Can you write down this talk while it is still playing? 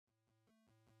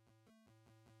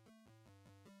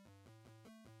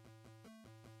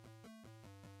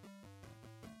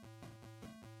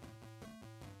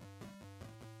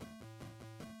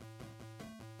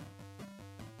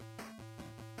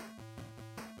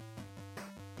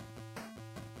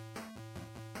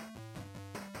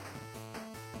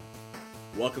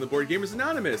Welcome to Board Gamers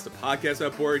Anonymous, the podcast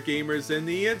about board gamers and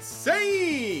the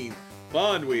insane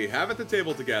fun we have at the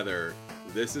table together.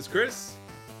 This is Chris.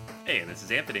 Hey, and this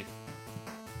is Anthony.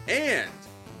 And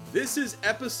this is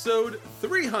episode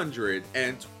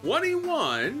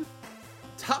 321,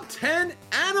 Top 10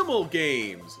 Animal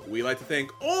Games. We like to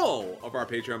thank all of our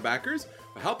Patreon backers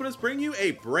for helping us bring you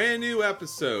a brand new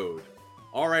episode.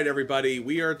 All right, everybody,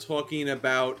 we are talking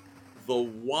about the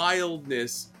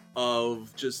wildness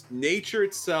of just nature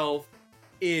itself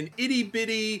in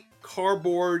itty-bitty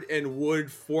cardboard and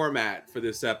wood format for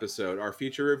this episode. Our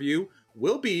feature review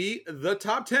will be the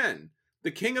top 10,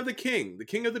 the king of the king, the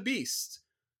king of the beast,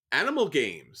 animal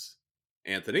games.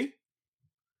 Anthony?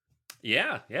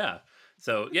 Yeah.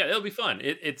 So, yeah, it'll be fun.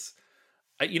 It's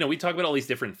we talk about all these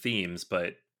different themes,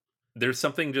 but there's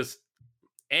something just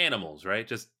animals, right?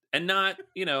 And not,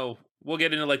 we'll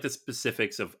get into like the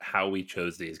specifics of how we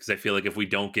chose these, because I feel like if we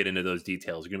don't get into those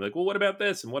details, you're gonna be like, well, what about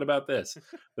this and what about this?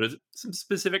 But there's some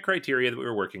specific criteria that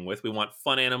we're working with. We want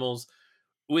fun animals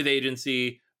with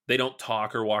agency. They don't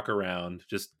talk or walk around,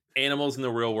 just animals in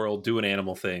the real world doing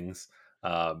animal things.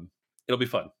 It'll be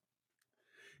fun.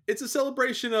 It's a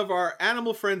celebration of our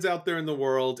animal friends out there in the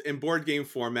world in board game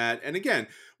format. And again,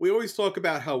 we always talk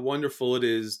about how wonderful it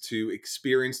is to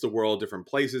experience the world, different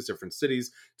places, different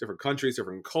cities, different countries,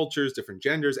 different cultures, different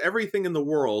genders, everything in the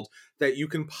world that you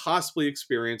can possibly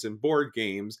experience in board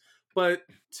games. But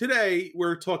today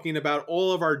we're talking about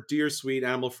all of our dear, sweet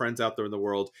animal friends out there in the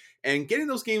world and getting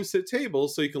those games to the table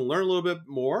so you can learn a little bit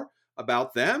more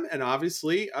about them and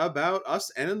obviously about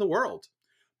us and in the world.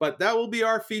 But that will be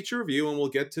our feature review, and we'll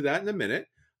get to that in a minute.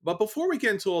 But before we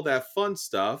get into all that fun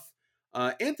stuff,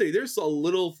 Anthony, there's a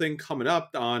little thing coming up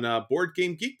on Board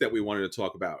Game Geek that we wanted to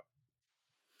talk about.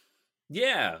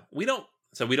 Yeah, we don't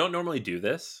normally do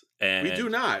this. And we do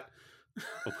not.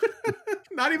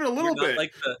 Not even a little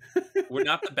bit. We're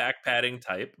not the back padding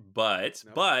type, but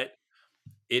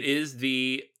it is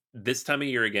this time of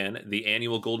year again, the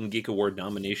annual Golden Geek Award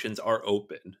nominations are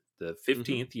open, the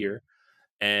 15th year.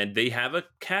 And they have a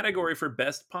category for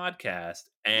best podcast.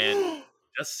 And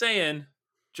just saying,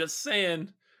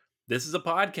 this is a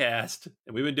podcast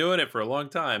and we've been doing it for a long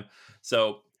time.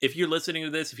 So if you're listening to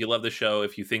this, if you love the show,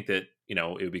 if you think that, it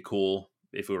would be cool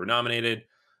if we were nominated,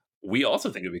 we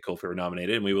also think it'd be cool if we were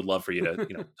nominated, and we would love for you to,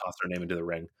 toss our name into the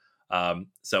ring.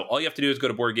 So all you have to do is go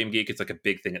to Board Game Geek. It's like a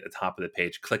big thing at the top of the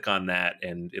page. Click on that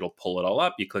and it'll pull it all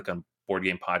up. You click on Board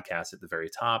Game Podcast at the very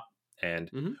top.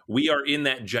 And we are in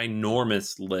that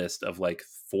ginormous list of like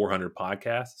 400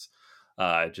 podcasts.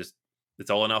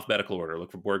 It's all in alphabetical order.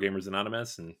 Look for Board Gamers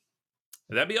Anonymous, and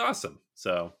that'd be awesome.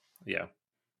 So, yeah.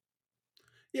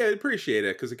 Yeah, I appreciate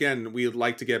it. Because again, we'd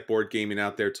like to get board gaming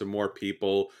out there to more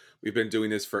people. We've been doing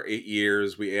this for 8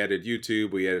 years. We added YouTube,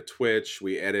 we added Twitch,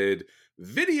 we added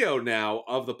video now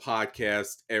of the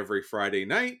podcast every Friday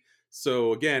night.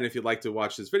 So again, if you'd like to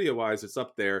watch this video-wise, it's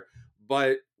up there.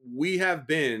 But we have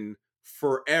been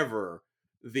forever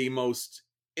the most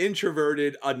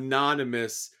introverted,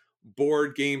 anonymous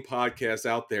board game podcast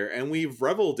out there, and we've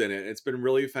reveled in it. It's been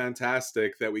really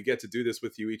fantastic that we get to do this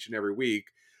with you each and every week.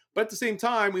 But at the same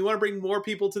time, we want to bring more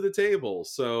people to the table.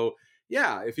 So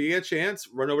yeah, if you get a chance,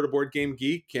 run over to Board Game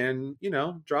Geek and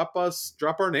drop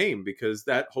our name, because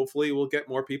that hopefully will get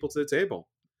more people to the table.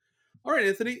 All right,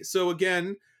 Anthony. So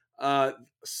again,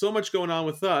 so much going on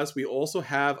with us. We also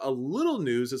have a little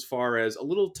news as far as a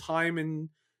little time and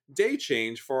day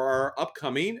change for our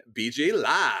upcoming BGA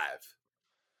Live.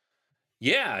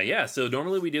 Yeah. So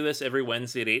normally we do this every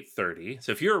Wednesday at 8:30.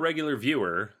 So if you're a regular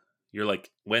viewer, you're like,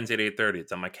 Wednesday at 8:30.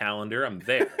 It's on my calendar. I'm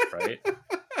there, right?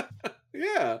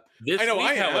 Yeah. This I know week,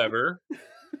 I am. however,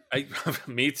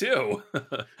 me too.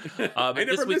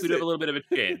 This week we do have a little bit of a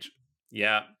change.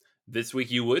 Yeah. This week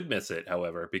you would miss it,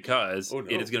 however, because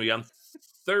it is going to be on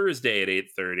Thursday at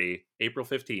 8:30, April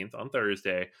 15th on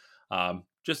Thursday.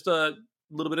 Just a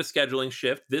little bit of scheduling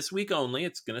shift. This week only.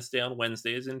 It's going to stay on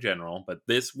Wednesdays in general. But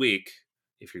this week,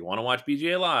 if you want to watch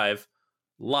BGA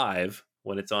live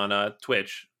when it's on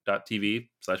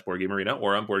twitch.tv/BoardGameArena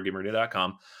or on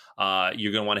BoardGameArena.com,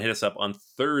 you're going to want to hit us up on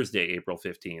Thursday, April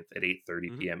 15th at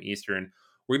 8:30 p.m. Eastern.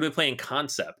 We're going to be playing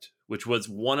Concept, which was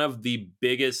one of the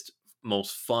biggest,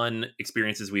 most fun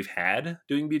experiences we've had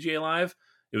doing BGA Live.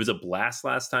 It was a blast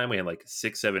last time. We had like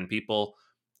 6-7 people.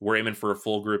 We're aiming for a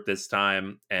full group this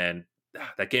time, and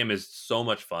that game is so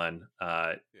much fun,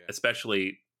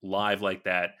 especially live like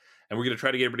that. And we're going to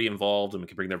try to get everybody involved, and we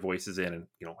can bring their voices in and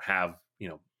have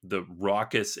the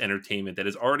raucous entertainment that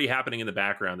is already happening in the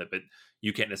background but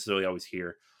you can't necessarily always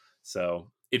hear. So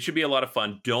it should be a lot of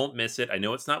fun. Don't miss it. I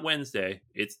know it's not Wednesday,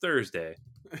 it's Thursday,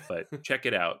 but check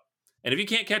it out. And if you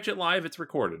can't catch it live, it's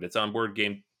recorded. It's on Board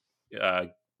Game uh,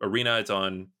 Arena. It's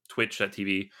on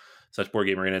Twitch.tv such Board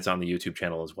Game Arena. It's on the YouTube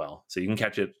channel as well. So you can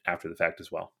catch it after the fact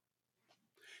as well.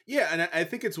 Yeah, and I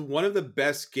think it's one of the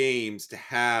best games to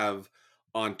have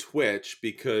on Twitch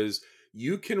because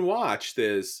you can watch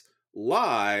this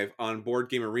live on Board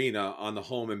Game Arena on the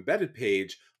home embedded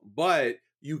page, but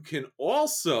you can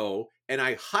also, and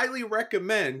I highly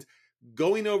recommend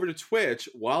going over to Twitch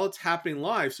while it's happening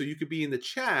live so you could be in the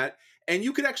chat and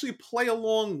you could actually play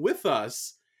along with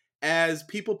us as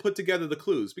people put together the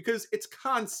clues because it's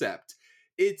concept.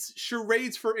 It's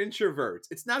charades for introverts.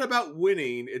 It's not about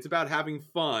winning, it's about having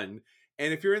fun.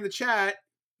 And if you're in the chat,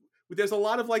 there's a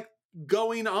lot of like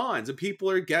going ons and people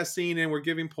are guessing and we're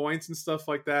giving points and stuff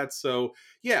like that. So,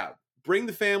 yeah, bring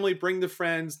the family, bring the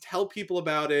friends, tell people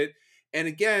about it. And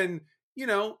again, you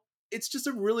know, it's just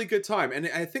a really good time. And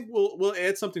I think we'll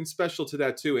add something special to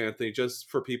that too, Anthony,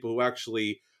 just for people who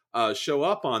actually show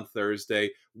up on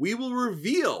Thursday. We will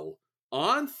reveal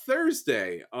on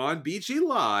Thursday on BG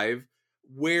Live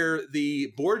where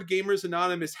the Board Gamers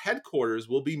Anonymous headquarters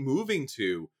will be moving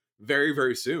to very,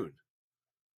 very soon.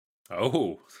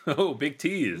 Oh, oh, big Mhm.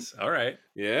 tease. All right.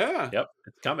 Yeah. Yep,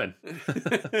 it's coming.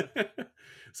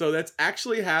 So that's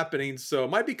actually happening. So it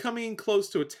might be coming close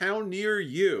to a town near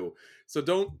you. So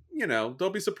don't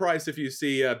be surprised if you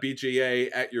see BGA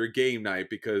at your game night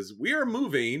because we are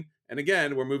moving. And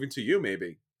again, we're moving to you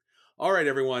maybe. All right,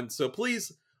 everyone. So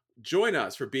please join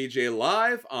us for BJ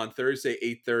Live on Thursday,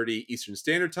 8:30 Eastern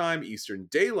Standard Time, Eastern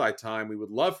Daylight Time. We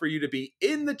would love for you to be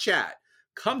in the chat.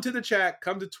 Come to the chat,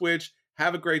 come to Twitch,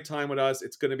 have a great time with us.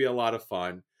 It's going to be a lot of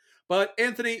fun. But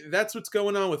Anthony, that's what's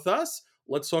going on with us.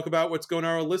 Let's talk about what's going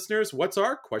on with our listeners. What's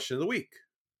our question of the week?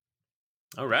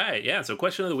 All right. Yeah. So,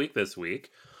 question of the week this week: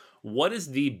 what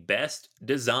is the best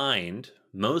designed,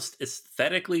 most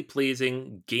aesthetically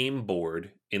pleasing game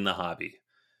board in the hobby?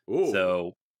 Ooh,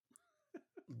 So,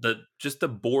 the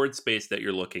board space that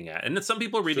you're looking at, and then some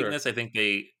people reading sure. this, I think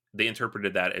they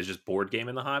interpreted that as just board game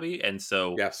in the hobby, and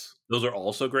so Yes, those are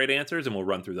also great answers, and we'll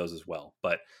run through those as well.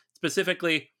 But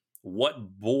specifically, what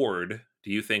board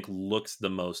do you think looks the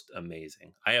most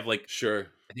amazing? I have like sure.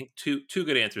 I think two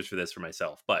good answers for this for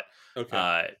myself, but Okay.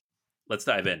 uh, let's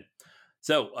dive in.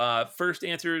 So, first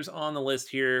answers on the list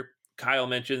here. Kyle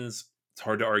mentions it's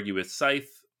hard to argue with Scythe.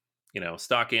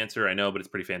 Stock answer, I know, but it's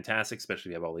pretty fantastic, especially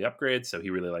if you have all the upgrades. So he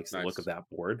really likes the look of Nice. that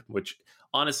board, which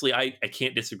honestly, I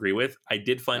can't disagree with. I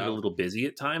did find it a Oh. little busy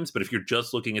at times, but if you're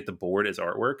just looking at the board as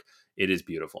artwork, it is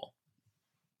beautiful.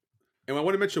 And I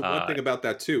want to mention one Uh, thing about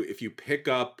that too. If you pick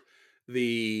up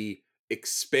the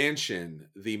expansion,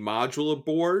 the modular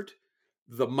board,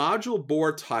 the module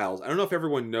board tiles, I don't know if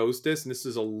everyone knows this, and this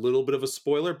is a little bit of a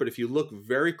spoiler, but if you look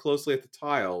very closely at the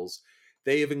tiles,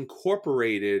 they have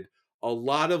incorporated a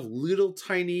lot of little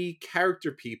tiny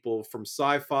character people from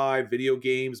sci-fi, video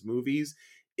games, movies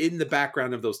in the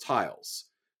background of those tiles.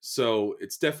 So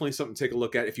it's definitely something to take a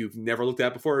look at. If you've never looked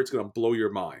at it before, it's going to blow your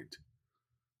mind.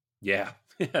 yeah,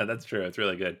 yeah, that's true. It's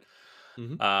really good.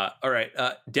 Hmm. All right.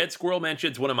 Dead Squirrel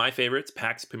mentions one of my favorites,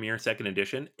 PAX Premier Second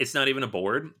Edition. It's not even a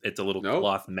board; it's a little No.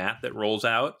 cloth mat that rolls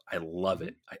out. I love Hmm.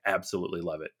 it. I absolutely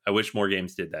love it. I wish more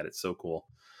games did that. It's so cool.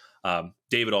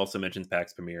 David also mentions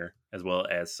PAX Premier as well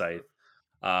as Scythe.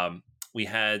 Um, we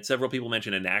had several people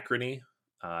mention Anachrony,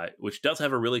 which does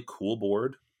have a really cool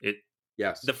board. The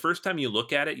Yes. first time you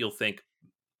look at it, you'll think,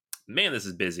 "Man, this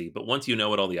is busy," but once you know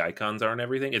what all the icons are and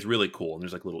everything, it's really cool. And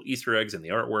there's like little Easter eggs in the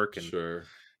artwork, and Sure.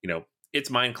 you know, it's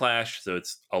Mind Clash, so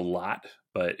it's a lot,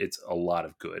 but it's a lot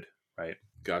of good, right?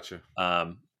 Gotcha.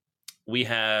 Um, we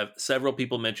have several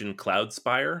people mention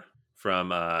Cloudspire from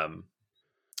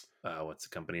what's the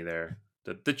company there?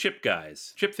 The Chip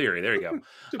guys, Chip Theory. There you go.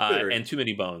 Chip theory. And Too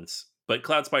Many Bones. But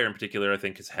Cloudspire in particular, I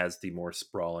think, has the more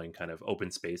sprawling kind of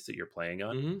open space that you're playing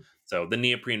on. Hmm. So the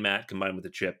neoprene mat combined with the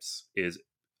chips is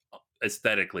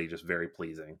aesthetically just very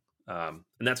pleasing, and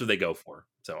that's what they go for.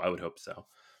 So I would hope so.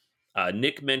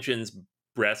 Nick mentions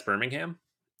Brass Birmingham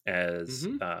as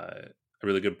Hmm. a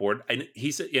really good board. And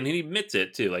he said, and he admits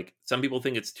it too. Like some people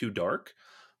think it's too dark,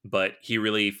 but he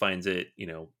really finds it,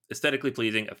 aesthetically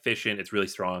pleasing, efficient. It's really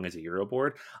strong as a Euro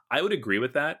board. I would agree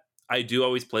with that. I do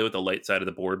always play with the light side of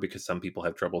the board because some people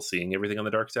have trouble seeing everything on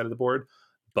the dark side of the board.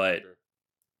 But Sure.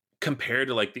 compared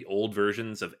to like the old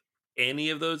versions of any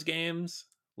of those games,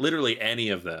 literally any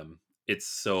of them, it's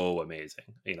so amazing.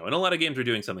 And a lot of games are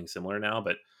doing something similar now,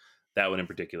 but that one in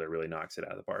particular really knocks it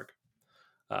out of the park.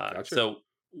 Gotcha. So,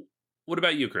 what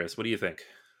about you, Chris? What do you think?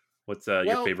 What's your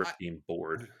Well, favorite game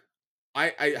board?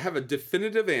 I have a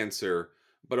definitive answer,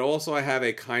 but also I have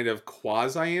a kind of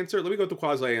quasi answer. Let me go with the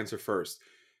quasi answer first.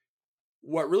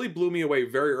 what really blew me away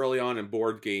very early on in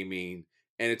board gaming,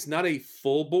 and it's not a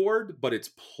full board, but it's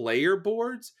player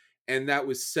boards, and that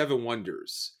was Seven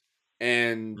Wonders.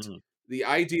 And Mhm. the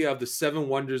idea of the Seven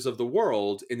Wonders of the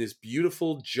world in this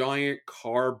beautiful giant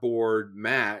cardboard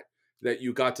mat that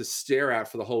you got to stare at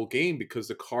for the whole game because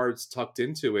the cards tucked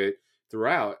into it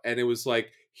throughout. And it was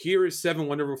like, here is seven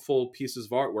wonderful pieces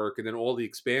of artwork, and then all the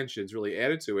expansions really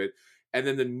added to it. And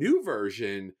then the new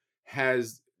version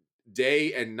has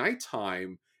day and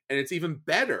nighttime, and it's even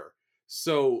better.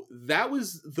 So that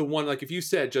was the one, like if you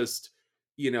said just,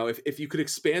 if you could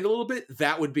expand a little bit,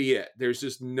 that would be it. There's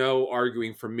just no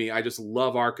arguing for me. I just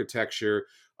love architecture.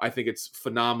 I think it's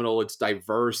phenomenal. It's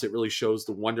diverse. It really shows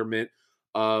the wonderment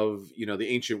of, the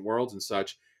ancient worlds and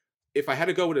such. If I had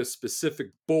to go with a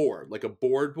specific board, like a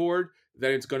board,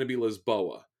 then it's going to be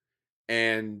Lisboa.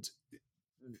 And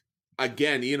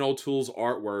again, Ian O'Toole's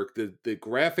artwork, the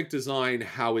graphic design,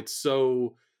 how it's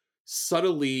so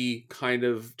subtly kind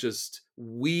of just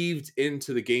weaved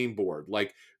into the game board.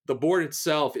 Like the board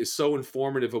itself is so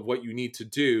informative of what you need to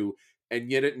do,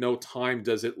 and yet at no time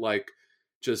does it like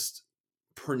just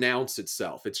pronounce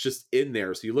itself. It's just in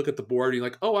there. So you look at the board and you're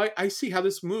like, oh, I see how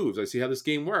this moves. I see how this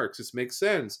game works. This makes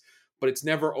sense. But it's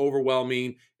never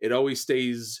overwhelming. It always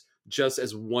stays just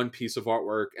as one piece of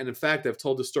artwork. And in fact, I've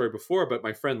told this story before, but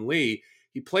my friend Lee,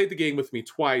 he played the game with me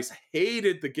twice,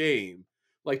 hated the game,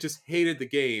 like just hated the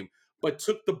game, but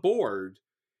took the board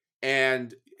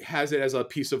and has it as a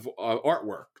piece of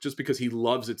artwork just because he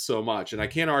loves it so much. And I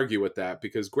can't argue with that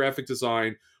because graphic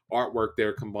design, artwork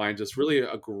there combined, just really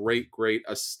a great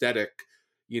aesthetic.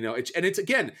 And it's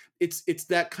again, it's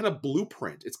that kind of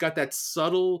blueprint. It's got that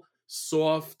subtle,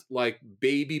 soft, like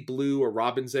baby blue or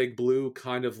robin's egg blue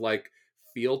kind of like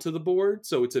feel to the board.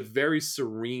 So it's a very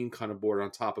serene kind of board on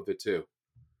top of it too.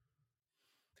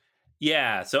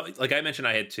 Yeah, so, like I mentioned,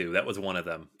 I had 2. That was one of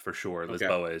them for sure. Okay,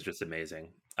 Lisboa is just amazing.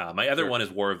 My other sure. one is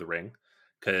War of the Ring,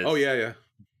 Oh because yeah, yeah.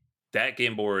 that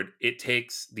game board, it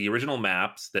takes the original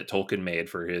maps that Tolkien made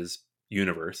for his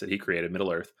universe that he created,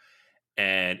 Middle-earth,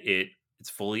 and it's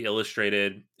fully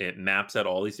illustrated. It maps out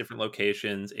all these different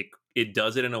locations. It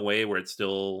does it in a way where it's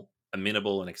still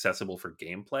amenable and accessible for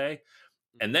gameplay.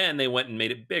 And then they went and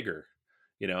made it bigger,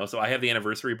 So I have the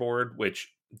anniversary board,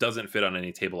 which doesn't fit on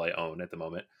any table I own at the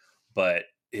moment, but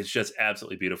it's just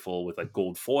absolutely beautiful with like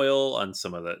gold foil on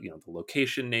some of the the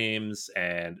location names.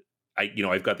 And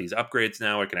I've got these upgrades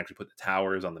now. I can actually put the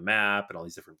towers on the map and all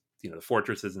these different the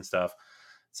fortresses and stuff.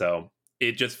 So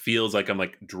it just feels like I'm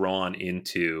like drawn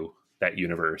into that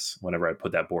universe whenever I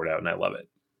put that board out, and I love it.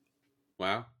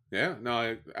 Wow. Yeah, no,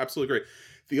 I absolutely agree.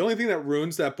 The only thing that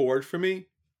ruins that board for me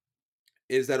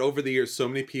is that over the years, so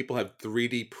many people have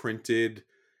 3D printed,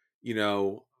 you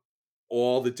know,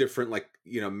 all the different like,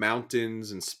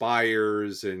 mountains and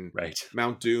spires and Right.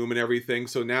 Mount Doom and everything.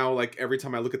 So now, like, every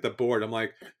time I look at the board, I'm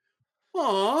like,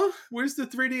 "Aw, where's the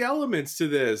 3D elements to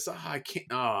this? I can't."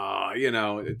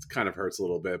 It kind of hurts a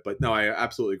little bit, but no, I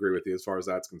absolutely agree with you as far as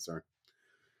that's concerned.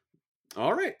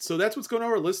 All right. So that's what's going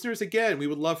on, our listeners. Again, we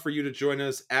would love for you to join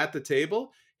us at the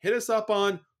table. Hit us up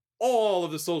on all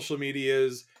of the social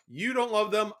medias. You don't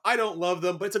love them. I don't love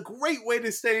them, but it's a great way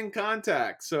to stay in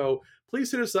contact. So please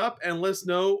hit us up and let us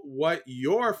know what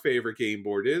your favorite game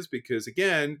board is, because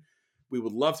again, we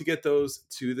would love to get those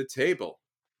to the table.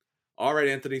 All right,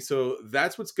 Anthony. So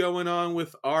that's what's going on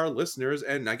with our listeners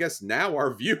and I guess now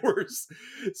our viewers.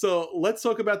 So let's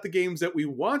talk about the games that we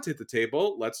want at the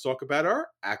table. Let's talk about our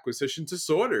acquisition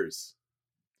disorders.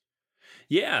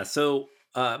 Yeah, so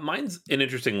mine's an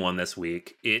interesting one this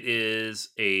week. It is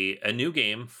a new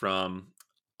game from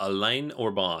Alain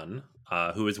Orban,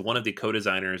 who is one of the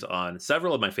co-designers on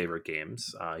several of my favorite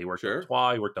games. He worked on Sure.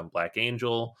 Troyes, he worked on Black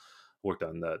Angel, worked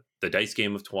on the dice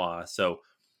game of Troyes. So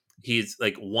he's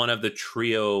like one of the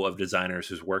trio of designers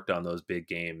who's worked on those big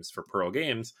games for Pearl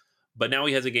Games. But now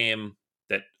he has a game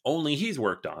that only he's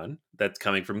worked on that's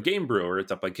coming from Game Brewer.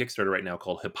 It's up on Kickstarter right now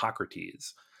called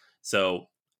Hippocrates. So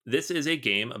this is a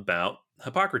game about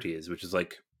Hippocrates, which is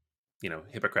like,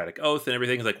 Hippocratic Oath and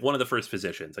everything. Is like one of the first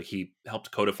physicians. Like he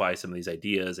helped codify some of these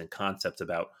ideas and concepts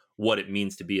about what it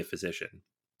means to be a physician,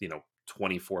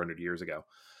 2,400 years ago.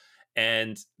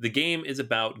 And the game is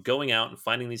about going out and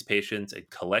finding these patients and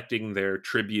collecting their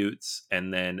tributes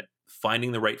and then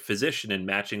finding the right physician and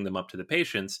matching them up to the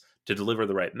patients to deliver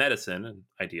the right medicine and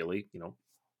ideally,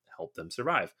 help them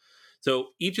survive.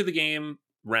 So each of the game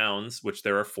rounds, which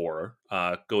there are 4,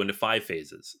 go into 5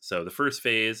 phases. So the first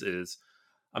phase is,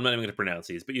 I'm not even going to pronounce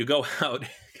these, but you go out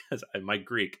because my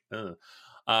Greek.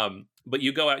 But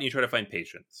you go out and you try to find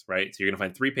patients, right? So you're going to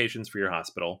find 3 patients for your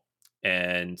hospital,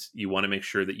 and you want to make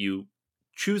sure that you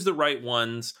choose the right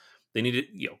ones They need to,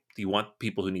 you want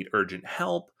people who need urgent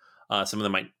help. Some of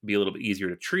them might be a little bit easier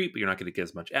to treat, but you're not going to get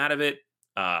as much out of it.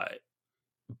 Uh,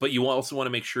 but you also want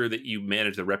to make sure that you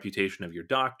manage the reputation of your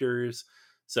doctors.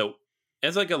 So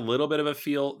as like a little bit of a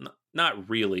feel, not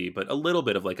really, but a little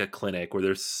bit of like a clinic where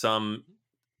there's some Mhm.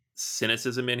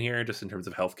 cynicism in here just in terms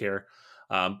of healthcare.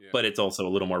 Yeah. But it's also a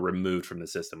little more removed from the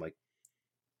system. Like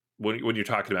when you're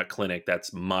talking about clinic,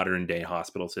 that's modern day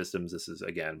hospital systems. This is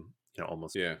again,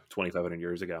 almost Yeah. 2,500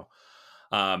 years ago.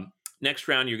 Um, Next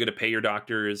round, you're going to pay your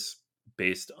doctors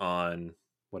based on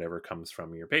whatever comes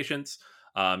from your patients.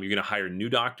 You're going to hire new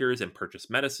doctors and purchase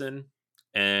medicine,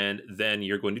 and then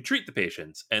you're going to treat the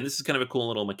patients. And this is kind of a cool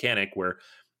little mechanic where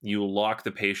you lock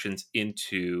the patients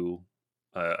into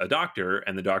a doctor,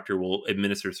 and the doctor will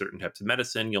administer certain types of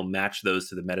medicine. You'll match those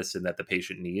to the medicine that the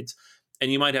patient needs,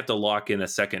 and you might have to lock in a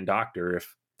second doctor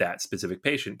if that specific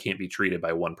patient can't be treated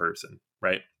by one person,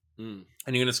 right? Mm.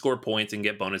 And you're going to score points and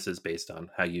get bonuses based on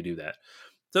how you do that.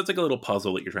 So it's like a little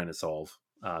puzzle that you're trying to solve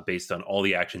based on all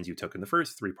the actions you took in the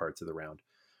first three parts of the round.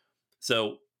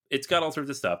 So it's got all sorts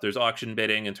of stuff. There's auction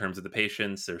bidding in terms of the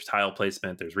patients, there's tile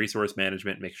placement, there's resource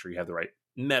management, make sure you have the right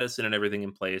medicine and everything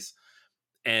in place.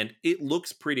 And it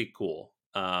looks pretty cool.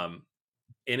 And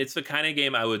it's the kind of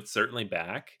game I would certainly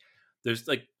back. There's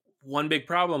like one big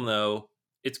problem though,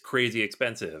 it's crazy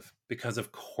expensive because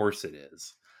of course it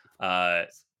is. Uh,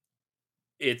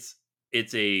 it's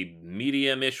it's a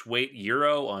medium-ish weight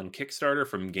euro on Kickstarter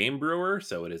from Game Brewer,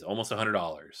 so it is almost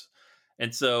 $100.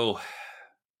 And so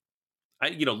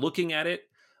looking at it,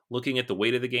 looking at the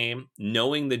weight of the game,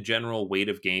 knowing the general weight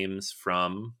of games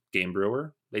from Game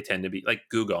Brewer, they tend to be like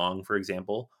Gugong, for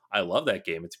example. I love that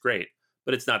game; it's great,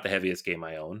 but it's not the heaviest game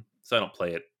I own, so I don't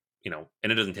play it.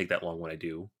 And it doesn't take that long when I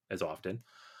do as often.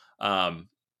 Um,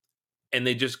 and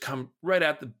they just come right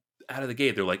out of the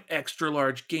gate. They're like extra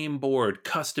large game board,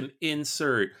 custom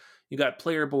insert. You got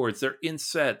player boards, they're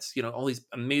insets, all these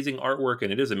amazing artwork,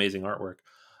 and it is amazing artwork.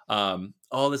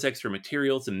 All this extra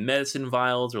materials and medicine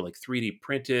vials are like 3D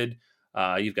printed.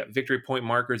 You've got victory point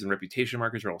markers and reputation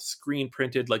markers are all screen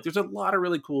printed. Like there's a lot of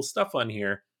really cool stuff on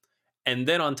here. And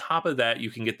then on top of that, you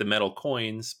can get the metal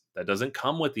coins. That doesn't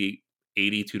come with the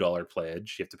 $82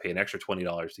 pledge. You have to pay an extra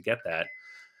 $20 to get that.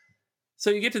 So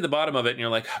you get to the bottom of it and you're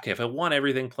like, okay, if I want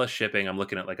everything plus shipping, I'm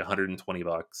looking at like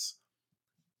 $120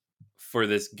 for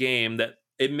this game that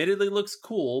admittedly looks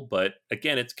cool, but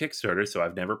again, it's Kickstarter, so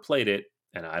I've never played it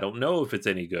and I don't know if it's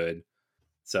any good.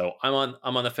 So I'm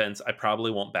on the fence. I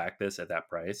probably won't back this at that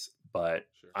price, but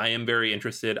Sure. I am very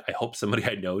interested. I hope somebody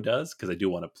I know does because I do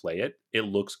want to play it. It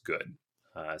looks good.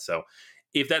 So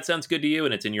if that sounds good to you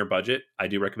and it's in your budget, I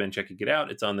do recommend checking it out.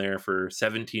 It's on there for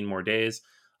 17 more days.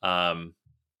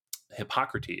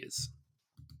 Hippocrates.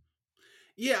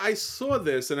 Yeah, I saw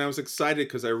this and I was excited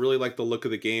because I really like the look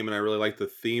of the game and I really like the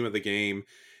theme of the game.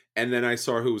 And then I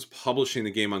saw who was publishing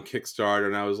the game on Kickstarter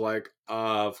and I was like,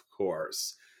 of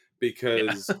course, Yeah.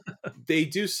 because they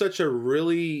do such a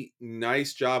really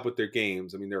nice job with their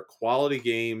games. I mean, they're quality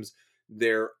games.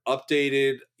 They're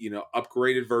updated,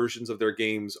 upgraded versions of their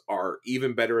games are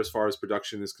even better as far as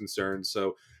production is concerned.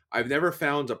 So I've never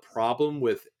found a problem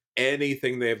with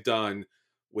anything they've done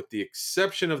with the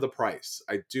exception of the price.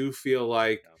 I do feel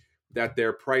like Yeah. that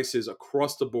their prices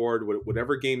across the board,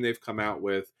 whatever game they've come out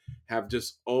with, have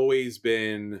just always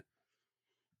been,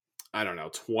 I don't know,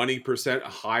 20%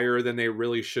 higher than they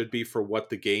really should be for what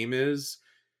the game is.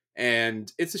 And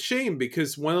it's a shame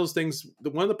because one of those things,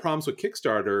 one of the problems with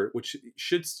Kickstarter, which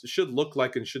should look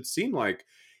like and should seem like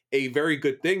a very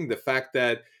good thing, the fact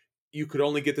that you could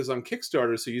only get this on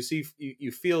Kickstarter, so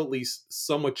you feel at least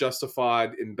somewhat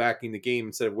justified in backing the game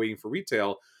instead of waiting for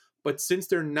retail. But since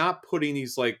they're not putting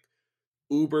these like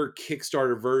Uber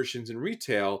Kickstarter versions in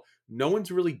retail, no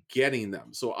one's really getting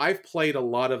them. So I've played a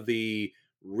lot of the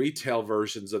retail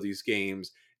versions of these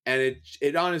games, and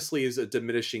it honestly is a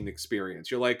diminishing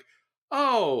experience. You're like,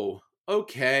 oh,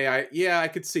 okay, I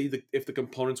could see if the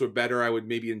components were better, I would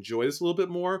maybe enjoy this a little bit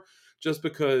more, just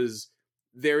because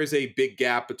there is a big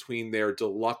gap between their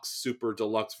deluxe, super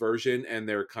deluxe version and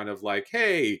their kind of like,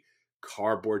 hey,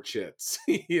 cardboard chits,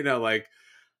 like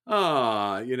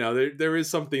there is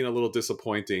something a little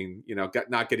disappointing,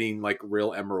 not getting like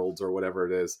real emeralds or whatever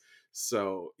it is.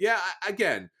 So yeah,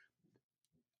 again,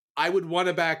 I would want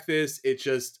to back this. It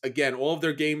just, again, all of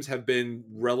their games have been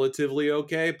relatively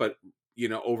okay, but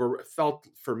over felt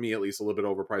for me at least a little bit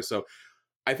overpriced. So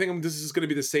I think this is going to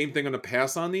be the same thing on the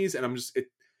pass on these, and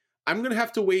I'm going to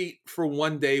have to wait for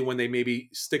one day when they maybe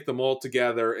stick them all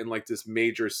together in like this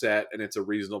major set and it's a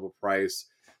reasonable price.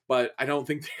 But I don't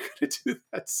think they're going to do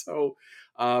that. So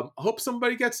I hope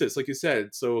somebody gets this, like you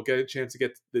said, so we'll get a chance to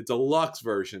get the deluxe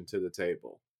version to the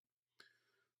table.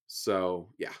 So,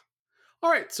 yeah.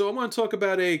 All right, so I'm going to talk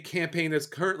about a campaign that's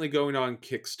currently going on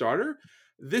Kickstarter.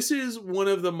 This is one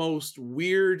of the most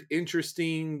weird,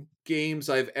 interesting games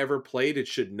I've ever played. It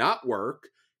should not work.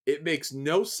 It makes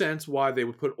no sense why they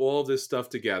would put all of this stuff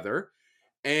together.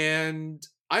 And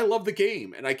I love the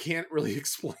game, and I can't really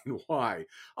explain why,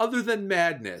 other than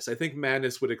madness. I think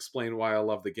madness would explain why I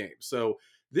love the game. So,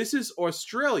 this is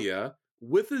Australia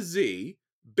with a Z,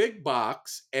 big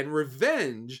box, and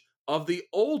revenge of the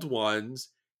old ones,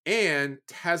 and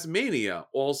Tasmania,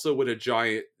 also with a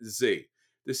giant Z.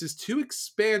 This is two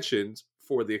expansions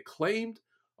for the acclaimed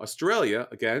Australia,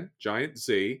 again, giant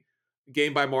Z,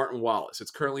 game by Martin Wallace.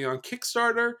 It's currently on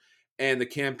Kickstarter, and the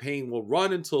campaign will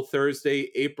run until Thursday,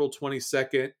 April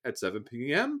 22nd at 7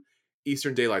 p.m.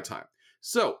 Eastern Daylight Time.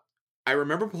 So, I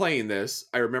remember playing this.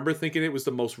 I remember thinking it was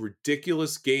the most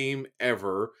ridiculous game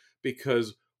ever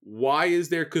because why is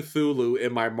there Cthulhu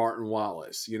in my Martin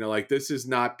Wallace? You know, like this is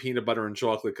not peanut butter and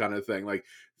chocolate kind of thing. Like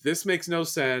this makes no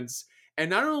sense. And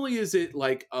not only is it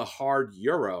like a hard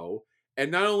Euro,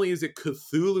 and not only is it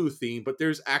Cthulhu themed, but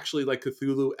there's actually like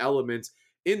Cthulhu elements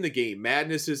in the game.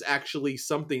 Madness is actually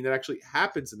something that actually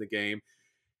happens in the game.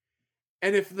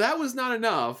 And if that was not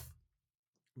enough,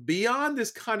 beyond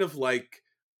this kind of like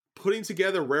putting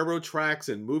together railroad tracks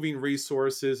and moving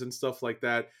resources and stuff like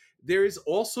that, there is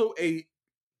also a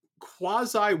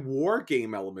quasi war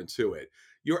game element to it.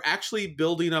 You're actually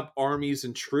building up armies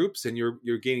and troops, and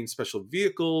you're gaining special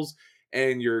vehicles,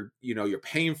 and you're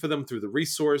paying for them through the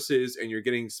resources, and you're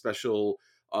getting special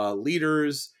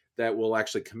leaders that will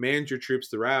actually command your troops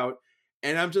throughout.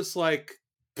 And I'm just like,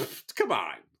 come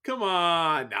on,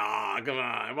 nah, come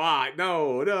on, why,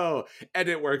 no, and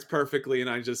it works perfectly, and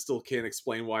I just still can't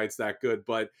explain why it's that good.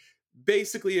 But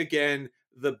basically, again,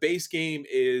 the base game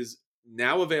is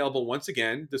now available once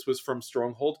again. This was from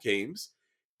Stronghold Games,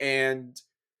 and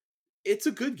it's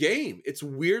a good game. It's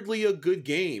weirdly a good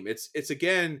game. It's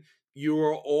again,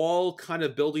 you're all kind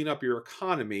of building up your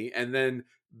economy and then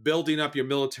building up your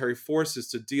military forces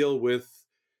to deal with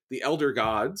the elder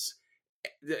gods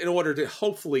in order to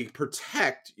hopefully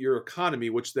protect your economy,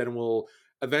 which then will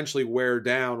eventually wear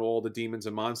down all the demons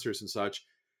and monsters and such.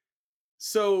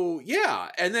 So yeah,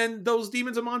 and then those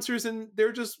demons and monsters, and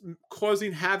they're just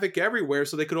causing havoc everywhere.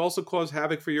 So they could also cause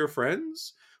havoc for your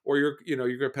friends or your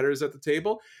competitors at the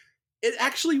table. It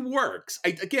actually works.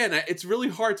 It's really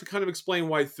hard to kind of explain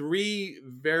why three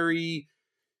very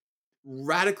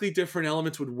radically different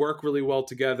elements would work really well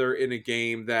together in a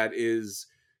game that is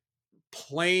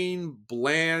plain,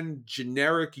 bland,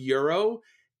 generic Euro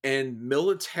and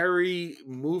military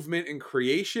movement and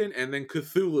creation, and then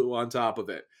Cthulhu on top of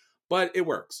it. But it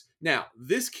works. Now,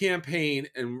 this campaign,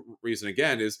 and reason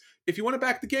again, is if you want to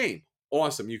back the game,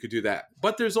 awesome, you could do that.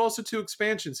 But there's also two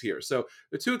expansions here. So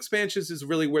the two expansions is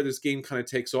really where this game kind of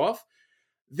takes off.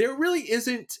 There really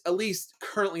isn't, at least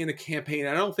currently in the campaign,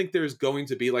 I don't think there's going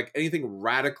to be like anything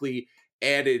radically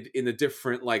added in the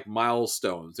different like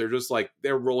milestones. They're just like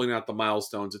they're rolling out the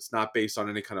milestones. It's not based on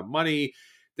any kind of money.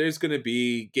 There's going to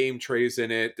be game trays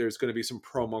in it. There's going to be some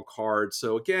promo cards.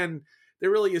 So again, there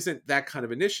really isn't that kind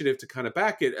of initiative to kind of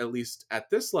back it, at least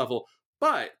at this level.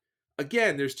 But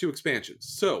again, there's two expansions.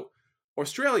 So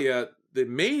Australia, the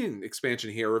main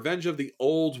expansion here, Revenge of the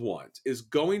Old Ones, is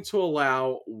going to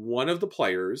allow one of the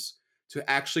players to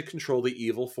actually control the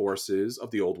evil forces of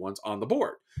the old ones on the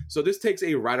board. So this takes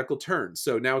a radical turn.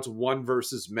 So now it's one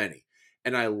versus many.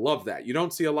 And I love that. You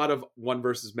don't see a lot of one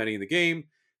versus many in the game.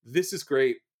 This is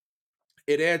great.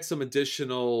 It adds some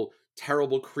additional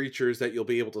terrible creatures that you'll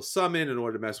be able to summon in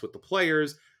order to mess with the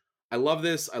players. I love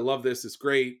this. It's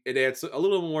great. It adds a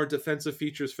little more defensive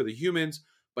features for the humans,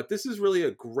 but this is really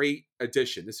a great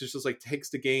addition. This is just like takes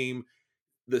the game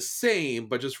the same,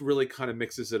 but just really kind of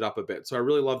mixes it up a bit. So I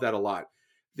really love that a lot.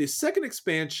 The second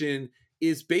expansion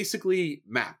is basically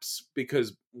maps,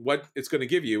 because what it's going to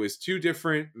give you is two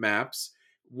different maps.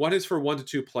 One is for 1 to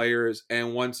 2 players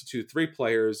and 1 to 3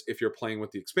 players if you're playing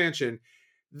with the expansion.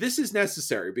 This is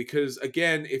necessary because,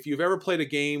 again, if you've ever played a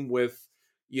game with,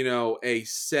 a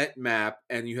set map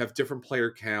and you have different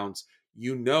player counts,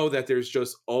 you know that there's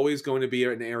just always going to be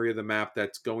an area of the map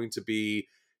that's going to be,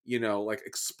 like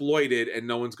exploited, and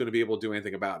no one's going to be able to do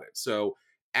anything about it. So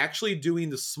actually doing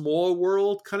the small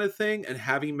world kind of thing and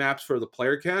having maps for the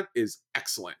player count is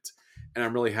excellent. And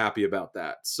I'm really happy about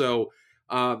that. So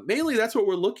mainly that's what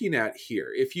we're looking at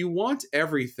here. If you want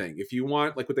everything, if you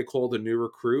want like what they call the new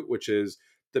recruit, which is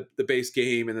the base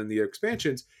game and then the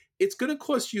expansions, it's going to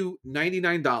cost you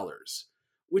 $99,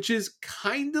 which is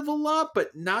kind of a lot,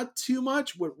 but not too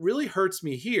much. What really hurts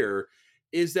me here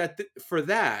is that for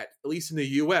that, at least in the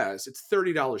US, it's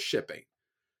 $30 shipping.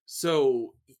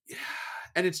 So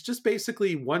and it's just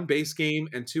basically one base game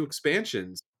and two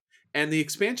expansions. And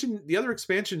the other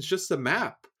expansion is just the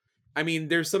map. I mean,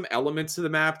 there's some elements to the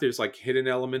map. There's like hidden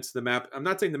elements to the map. I'm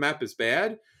not saying the map is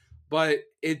bad, but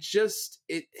it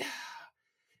I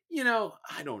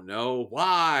don't know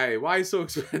why. Why so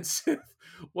expensive?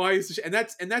 Why is and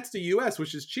that's the US,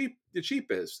 which is the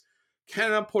cheapest.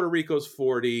 Canada, Puerto Rico's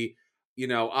 40.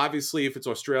 Obviously if it's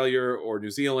Australia or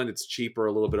New Zealand, it's cheaper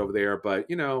a little bit over there, but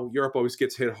Europe always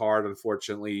gets hit hard,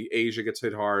 unfortunately. Asia gets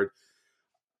hit hard.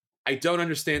 I don't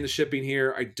understand the shipping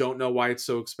here. I don't know why it's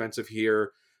so expensive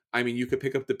here. I mean, you could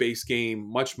pick up the base game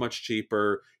much, much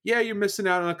cheaper. Yeah, you're missing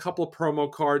out on a couple of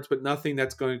promo cards, but nothing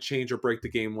that's going to change or break the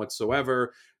game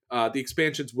whatsoever. The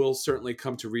expansions will certainly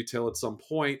come to retail at some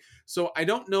point. So I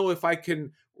don't know if I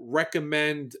can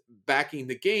recommend backing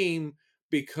the game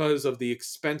because of the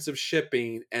expensive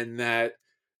shipping, and that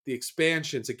the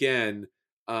expansions, again,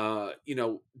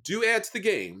 do add to the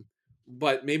game,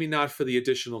 but maybe not for the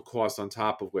additional cost on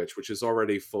top of which is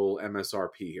already full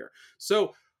MSRP here.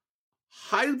 So,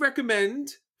 highly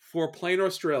recommend for playing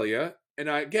Australia. And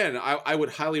I would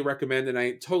highly recommend, and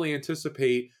I totally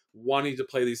anticipate wanting to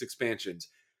play these expansions.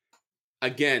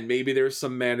 Again, maybe there's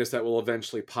some madness that will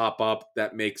eventually pop up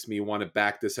that makes me want to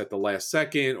back this at the last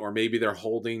second, or maybe they're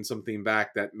holding something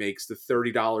back that makes the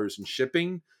 $30 in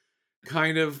shipping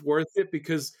kind of worth it.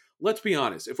 Because let's be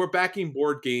honest, if we're backing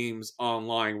board games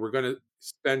online, we're going to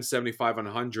spend 75 on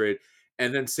 100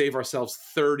 and then save ourselves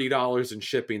 $30 in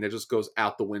shipping that just goes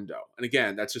out the window. And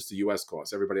again, that's just the US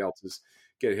cost. Everybody else is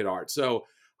getting hit hard. So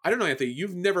I don't know, Anthony,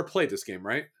 you've never played this game,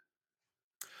 right?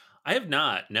 I have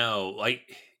not. No,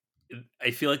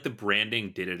 I feel like the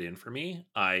branding did it in for me.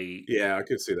 Yeah, I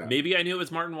could see that. Maybe I knew it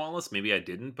was Martin Wallace, maybe I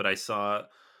didn't, but I saw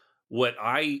what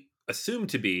I assumed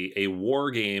to be a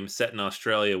war game set in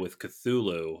Australia with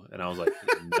Cthulhu, and I was like,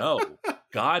 no,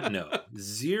 God, no,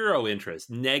 zero interest,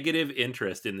 negative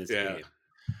interest in this Yeah. game.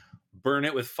 Burn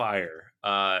it with fire.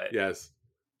 Yes.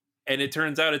 And it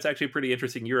turns out it's actually a pretty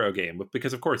interesting Euro game,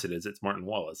 because of course it is. It's Martin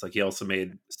Wallace. Like, he also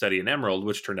made Study in Emerald,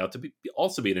 which turned out to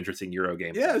also be an interesting Euro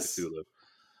game for Yes. Cthulhu.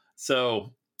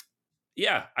 So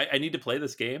yeah, I need to play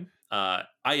this game. I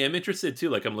am interested too.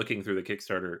 Like, I'm looking through the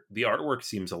Kickstarter. The artwork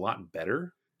seems a lot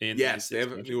better in Yes, these they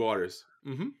have new orders.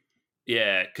 Mm-hmm.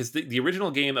 Yeah, because the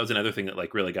original game, that was another thing that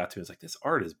like really got to me. It's like, this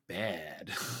art is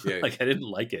bad. Yeah. Like, I didn't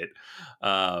like it.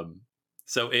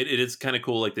 So it is kind of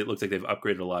cool. Like, it looks like they've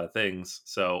upgraded a lot of things.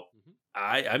 So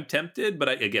I'm tempted, but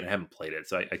I haven't played it,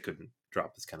 so I couldn't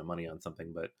drop this kind of money on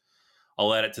something. But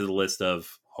I'll add it to the list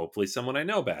of hopefully someone I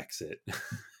know backs it,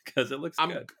 because it looks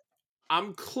good.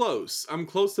 I'm close. I'm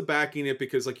close to backing it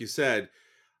because, like you said,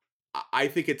 I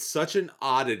think it's such an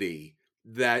oddity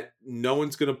that no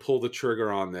one's going to pull the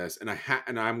trigger on this, and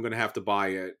I'm going to have to buy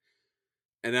it.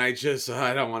 And I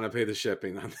don't want to pay the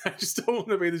shipping. I just don't want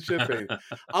to pay the shipping.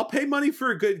 I'll pay money for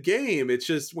a good game. It's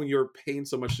just when you're paying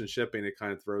so much in shipping, it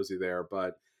kind of throws you there.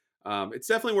 But it's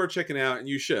definitely worth checking out, and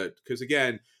you should, because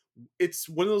again, it's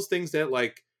one of those things that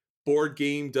like board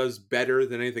game does better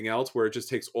than anything else, where it just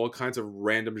takes all kinds of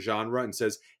random genre and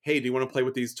says, hey, do you want to play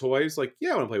with these toys? Like,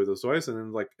 yeah, I want to play with those toys. And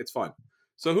then like, it's fun.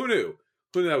 So who knew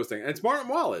that was thing? And it's Martin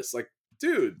Wallace. Like,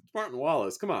 dude, it's Martin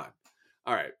Wallace. Come on.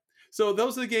 All right. So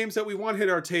those are the games that we want hit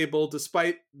our table,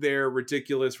 despite their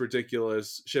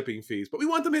ridiculous shipping fees. But we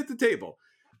want them to hit the table.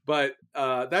 But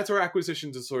that's our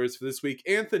acquisition disorders for this week.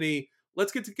 Anthony,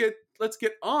 let's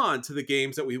get on to the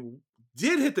games that we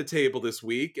did hit the table this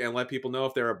week, and let people know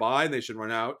if they're a buy and they should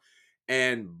run out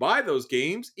and buy those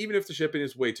games, even if the shipping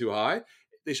is way too high.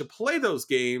 They should play those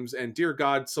games, and dear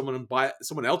God, someone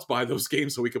else buy those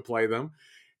games so we can play them.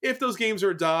 If those games are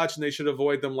a dodge, and they should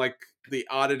avoid them like the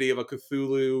oddity of a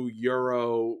Cthulhu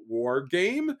Euro war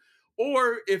game,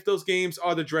 or if those games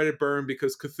are the dreaded burn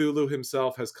because Cthulhu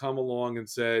himself has come along and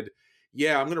said,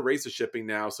 yeah, I'm going to raise the shipping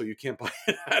now, so you can't buy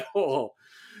it at all.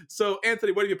 So,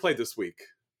 Anthony, what have you played this week?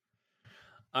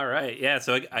 All right. Yeah.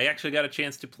 So I actually got a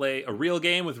chance to play a real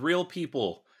game with real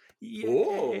people. Yay.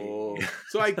 Oh,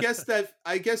 so I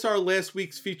guess our last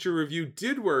week's feature review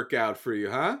did work out for you,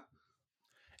 huh?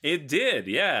 It did.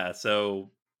 Yeah.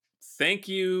 So thank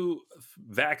you,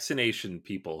 vaccination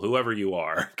people, whoever you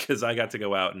are, because I got to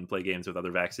go out and play games with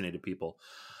other vaccinated people.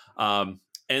 And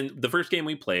the first game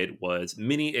we played was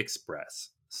Mini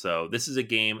Express. So this is a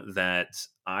game that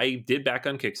I did back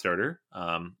on Kickstarter,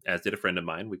 as did a friend of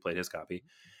mine. We played his copy.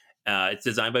 It's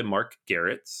designed by Mark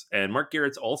Garretts, and Mark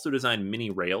Garretts also designed Mini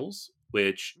Rails,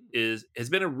 which has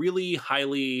been a really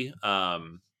highly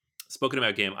spoken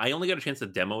about game. I only got a chance to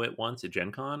demo it once at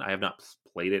Gen Con. I have not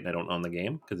played it, and I don't own the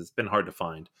game because it's been hard to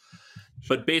find.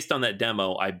 Sure. But based on that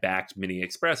demo, I backed Mini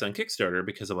Express on Kickstarter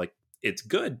because of like, it's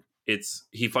good. He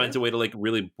Yeah. finds a way to like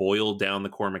really boil down the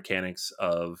core mechanics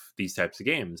of these types of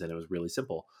games, and it was really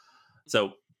simple.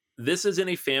 So this is in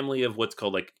a family of what's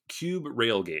called like cube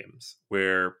rail games,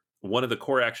 where one of the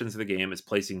core actions of the game is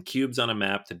placing cubes on a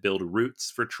map to build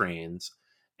routes for trains,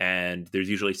 and there's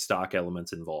usually stock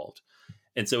elements involved.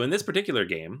 And so in this particular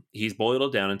game, he's boiled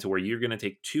it down into where you're going to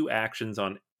take two actions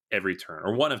on every turn,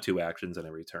 or one of two actions on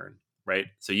every turn, right?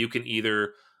 So you can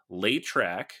either lay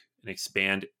track and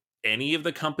expand any of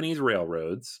the company's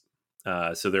railroads.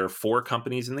 So there are four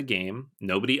companies in the game.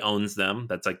 Nobody owns them.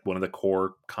 That's like one of the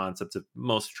core concepts of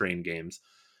most train games.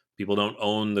 People don't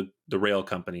own the rail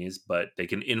companies, but they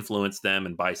can influence them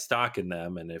and buy stock in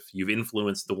them. And if you've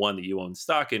influenced the one that you own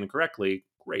stock in correctly,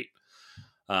 great.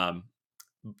 Um,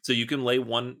 so you can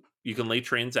lay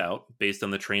trains out based on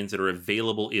the trains that are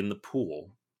available in the pool.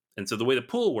 And so the way the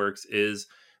pool works is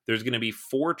there's going to be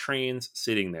four trains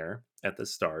sitting there at the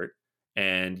start,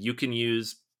 and you can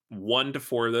use one to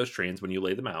four of those trains when you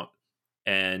lay them out.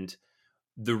 And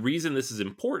the reason this is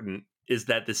important is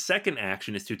that the second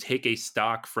action is to take a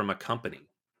stock from a company,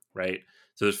 right?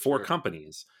 So there's four Sure.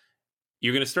 companies.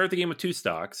 You're going to start the game with two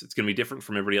stocks. It's going to be different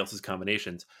from everybody else's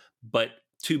combinations. But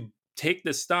to take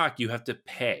this stock, you have to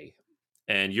pay.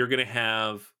 And you're going to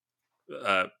have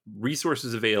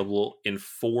resources available in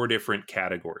four different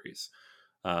categories.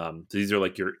 So these are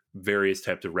like your various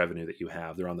types of revenue that you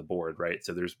have. They're on the board, right?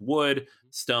 So there's wood,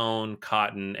 stone,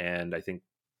 cotton, and I think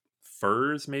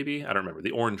furs, maybe. I don't remember.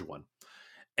 The orange one.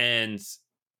 And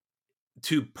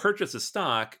to purchase a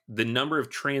stock, the number of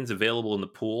trains available in the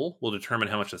pool will determine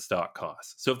how much the stock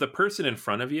costs. So if the person in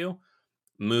front of you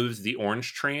moves the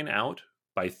orange train out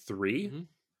by 3, Mm-hmm.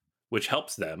 which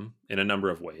helps them in a number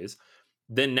of ways,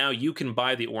 then now you can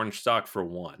buy the orange stock for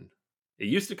 1. It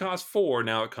used to cost 4,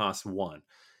 now it costs 1.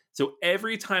 So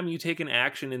every time you take an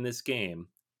action in this game,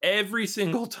 every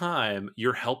single time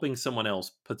you're helping someone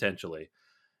else potentially.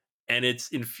 And it's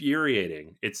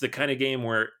infuriating. It's the kind of game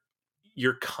where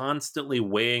you're constantly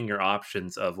weighing your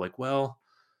options of like, well,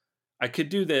 I could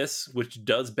do this, which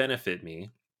does benefit me.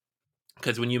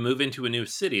 Because when you move into a new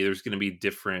city, there's going to be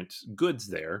different goods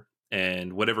there.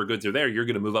 And whatever goods are there, you're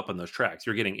going to move up on those tracks.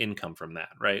 You're getting income from that,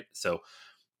 right? So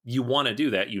you want to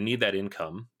do that. You need that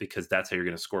income because that's how you're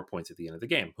going to score points at the end of the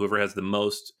game. Whoever has the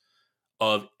most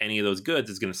of any of those goods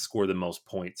is going to score the most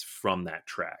points from that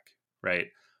track, right?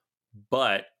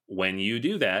 But when you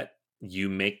do that, you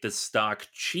make the stock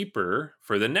cheaper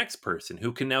for the next person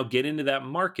who can now get into that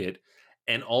market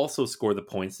and also score the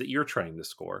points that you're trying to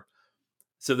score.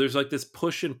 So there's like this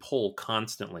push and pull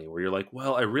constantly where you're like,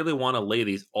 well, I really want to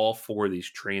lay all four of these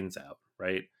trains out,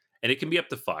 right? And it can be up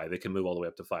to 5. It can move all the way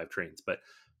up to 5 trains, but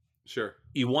Sure.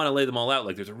 you want to lay them all out.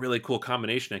 Like there's a really cool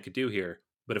combination I could do here.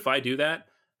 But if I do that,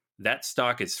 that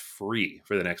stock is free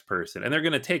for the next person and they're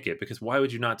going to take it because why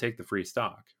would you not take the free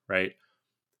stock, right?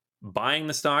 Buying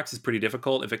the stocks is pretty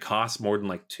difficult. If it costs more than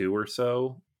like 2 or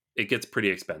so, it gets pretty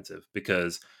expensive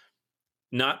because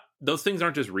not those things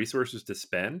aren't just resources to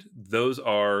spend. Those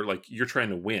are like you're trying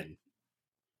to win.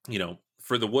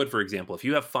 For the wood, for example, if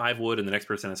you have 5 wood and the next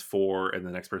person has 4 and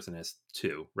the next person has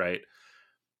 2, right?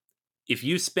 If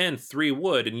you spend 3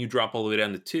 wood and you drop all the way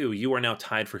down to 2, you are now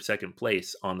tied for second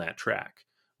place on that track,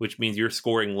 which means you're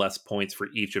scoring less points for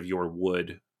each of your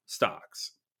wood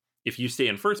stocks. If you stay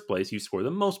in first place, you score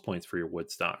the most points for your wood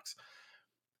stocks.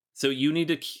 So you need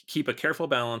to keep a careful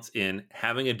balance in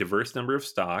having a diverse number of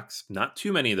stocks, not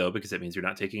too many though, because that means you're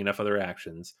not taking enough other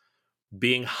actions,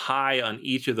 being high on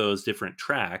each of those different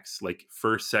tracks, like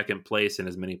first, second place in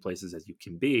as many places as you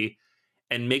can be,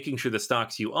 and making sure the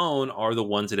stocks you own are the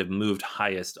ones that have moved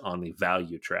highest on the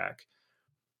value track.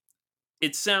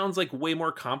 It sounds like way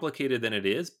more complicated than it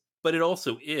is, but it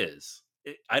also is.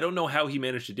 I don't know how he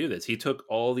managed to do this. He took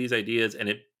all these ideas and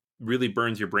it really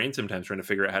burns your brain sometimes trying to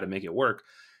figure out how to make it work.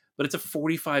 But it's a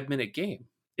 45-minute game.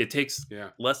 It takes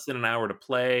Yeah. less than an hour to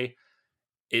play.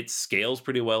 It scales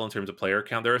pretty well in terms of player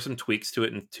count. There are some tweaks to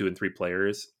it in 2 and 3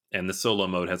 players, and the solo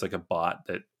mode has like a bot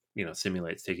that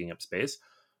simulates taking up space.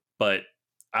 But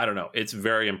I don't know. It's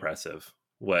very impressive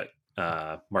what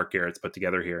Mark Garrett's put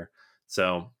together here.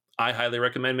 So I highly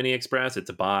recommend Mini Express. It's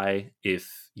a buy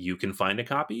if you can find a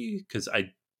copy, because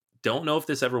I don't know if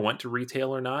this ever went to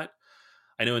retail or not.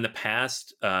 I know in the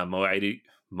past,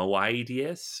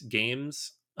 Moidius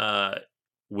games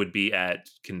would be at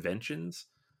conventions,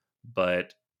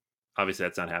 but obviously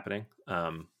that's not happening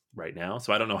right now.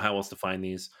 So I don't know how else to find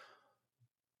these.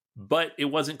 But it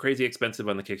wasn't crazy expensive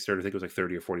on the Kickstarter. I think it was like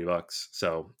 30 or $40.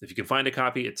 So if you can find a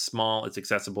copy, it's small, it's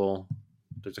accessible.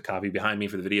 There's a copy behind me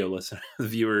for the video listeners,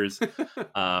 viewers.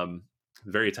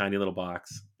 Very tiny little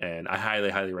box, and I highly,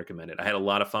 highly recommend it. I had a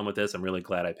lot of fun with this. I'm really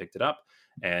glad I picked it up.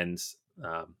 and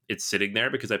it's sitting there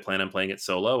because I plan on playing it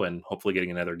solo and hopefully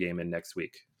getting another game in next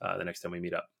week, the next time we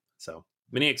meet up. So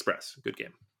Mini Express, good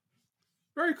game.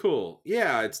 Very cool.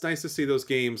 Yeah, it's nice to see those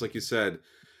games, like you said,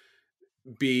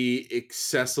 be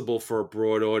accessible for a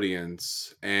broad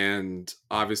audience, and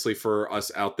obviously for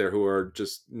us out there who are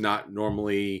just not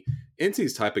normally into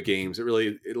these type of games,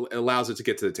 it allows it to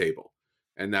get to the table,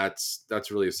 and that's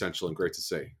really essential and great to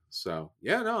see. So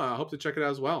yeah, no, I hope to check it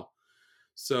out as well.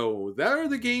 So that are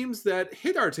the games that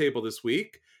hit our table this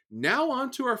week. Now on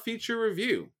to our feature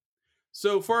review.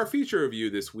 So, for our feature review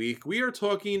this week, we are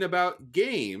talking about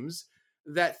games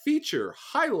that feature,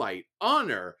 highlight,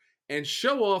 honor, and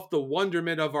show off the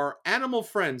wonderment of our animal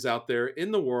friends out there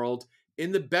in the world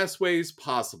in the best ways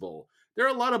possible. There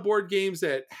are a lot of board games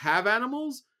that have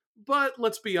animals, but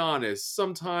let's be honest,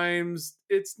 sometimes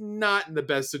it's not in the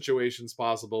best situations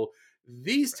possible.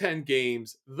 These Right. 10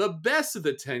 games, the best of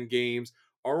the 10 games,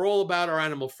 are all about our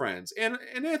animal friends. And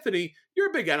Anthony, you're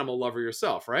a big animal lover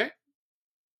yourself, right?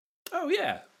 Oh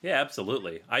yeah, yeah,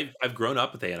 absolutely. I've grown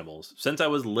up with animals since I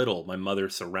was little. My mother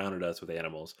surrounded us with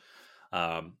animals.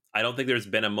 I don't think there's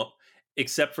been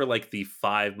except for like the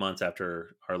 5 months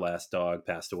after our last dog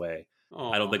passed away.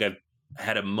 I don't think Aw. I've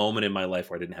had a moment in my life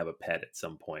where I didn't have a pet at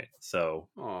some point. So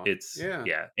Aw, it's yeah.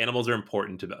 yeah, animals are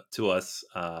important to us,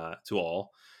 to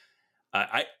all.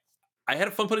 I I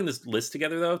had fun putting this list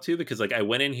together though too because like I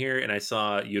went in here and I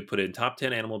saw you had put in top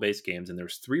 10 animal based games and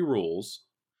there's three rules.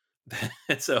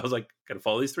 And so I was like, gotta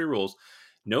follow these three rules.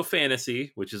 No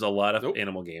fantasy, which is a lot of Nope.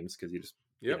 animal games because you just,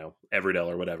 Yep. Everdell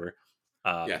or whatever.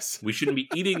 Yes. We shouldn't be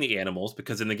eating the animals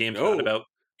because in the game's not No. about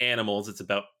animals, it's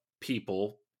about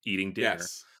people eating dinner.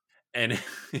 Yes. And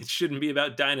it shouldn't be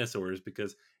about dinosaurs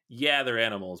because, yeah, they're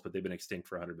animals, but they've been extinct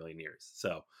for 100 million years.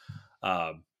 So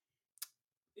um,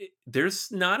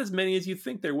 there's not as many as you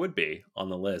think there would be on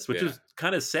the list, which Yeah. is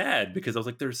kind of sad because I was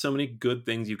like, there's so many good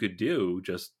things you could do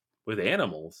just with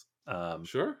animals.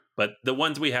 Sure. But the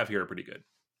ones we have here are pretty good.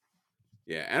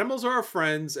 Yeah. Animals are our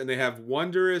friends, and they have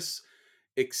wondrous,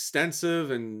 extensive,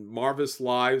 and marvelous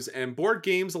lives. And board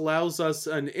games allows us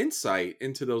an insight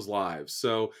into those lives.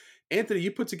 So, Anthony,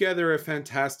 you put together a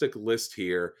fantastic list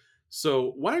here.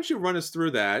 So, why don't you run us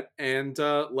through that and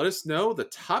let us know the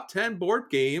top 10 board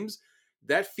games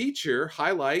that feature,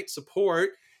 highlight,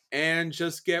 support, and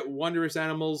just get wondrous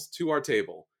animals to our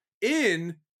table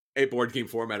in a board game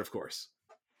format, of course.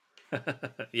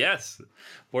 Yes,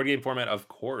 board game format, of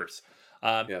course.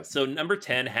 Yes. So number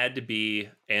 10 had to be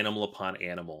Animal Upon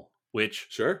Animal, which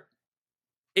Sure.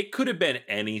 it could have been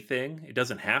anything. It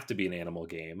doesn't have to be an animal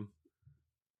game,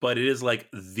 but it is like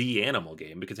the animal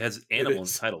game because it has It animal in the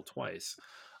is. title twice.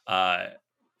 Uh,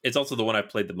 it's also the one I've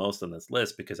played the most on this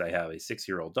list because I have a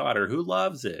 6-year-old daughter who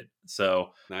loves it.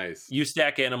 So Nice. you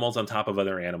stack animals on top of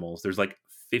other animals. There's like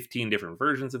 15 different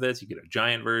versions of this. You get a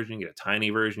giant version, you get a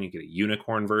tiny version, you get a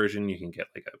unicorn version, you can get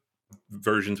like a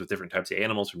versions with different types of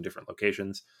animals from different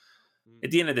locations. Mm.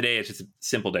 At the end of the day, it's just a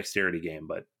simple dexterity game,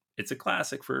 but it's a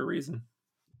classic for a reason.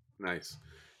 Nice.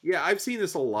 Yeah, I've seen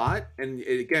this a lot, and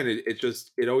again,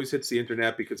 it always hits the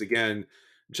internet because again,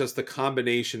 just the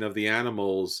combination of the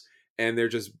animals, and they're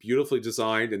just beautifully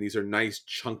designed, and these are nice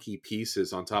chunky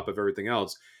pieces on top of everything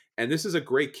else. And this is a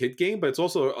great kid game, but it's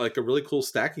also like a really cool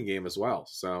stacking game as well.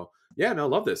 So yeah, no,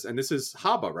 love this. And this is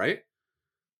Haba, right?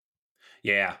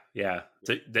 Yeah, yeah.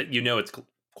 So that it's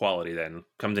quality then.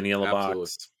 Comes in a yellow Absolutely.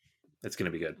 box. It's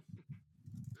going to be good.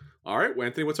 All right, well,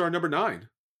 Anthony, what's our number 9?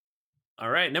 All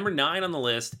right, number 9 on the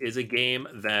list is a game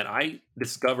that I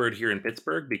discovered here in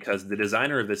Pittsburgh because the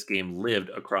designer of this game lived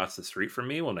across the street from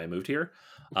me when I moved here.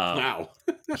 Um, Wow.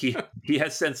 he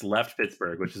has since left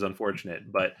Pittsburgh, which is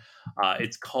unfortunate, but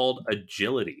it's called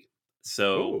Agility.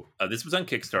 So Oh, this was on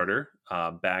Kickstarter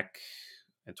back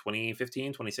in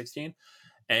 2015, 2016,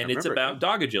 I and it's remember it. Yeah. about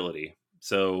dog agility.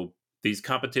 So these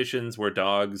competitions where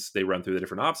dogs they run through the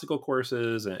different obstacle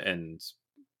courses and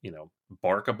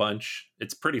bark a bunch.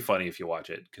 It's pretty funny if you watch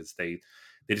it because they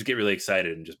just get really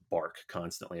excited and just bark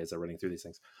constantly as they're running through these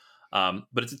things.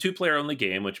 But it's a two-player only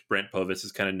game, which Brent Povis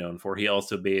is kind of known for. He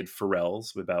also made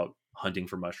Pharrell's about hunting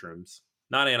for mushrooms,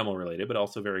 not animal related, but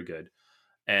also very good.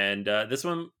 And this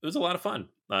one it was a lot of fun.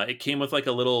 It came with like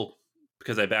a little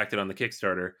because I backed it on the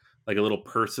Kickstarter, like a little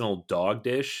personal dog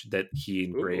dish that he Ooh.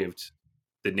 engraved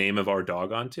the name of our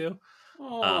dog onto.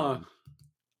 Oh, Um,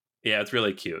 yeah, it's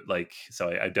really cute. Like, so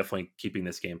I'm definitely keeping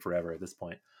this game forever at this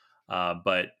point.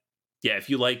 But yeah, if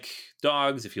you like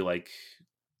dogs, if you like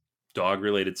dog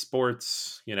related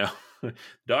sports,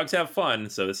 dogs have fun.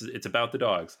 So it's about the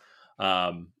dogs.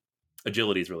 Um,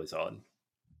 Agility is really solid.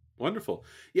 wonderful.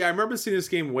 Yeah, I remember seeing this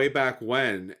game way back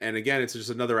when. And again, it's just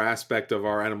another aspect of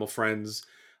our animal friends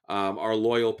our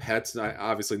loyal pets. And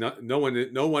obviously, no one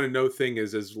and no thing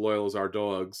is as loyal as our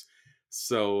dogs.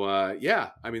 So yeah,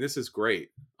 I mean, this is great.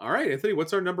 All right, Anthony,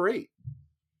 what's our number 8?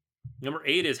 Number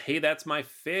 8 is Hey, That's My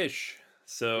Fish.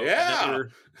 So Yeah.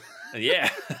 another, yeah,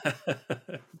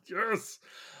 yes.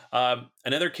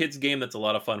 Another kids game that's a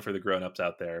lot of fun for the grown-ups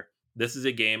out there. This is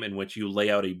a game in which you lay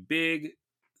out a big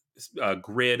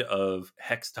grid of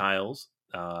hex tiles,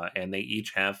 and they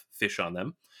each have fish on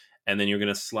them. And then you're going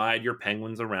to slide your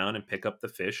penguins around and pick up the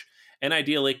fish, and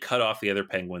ideally cut off the other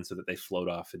penguins so that they float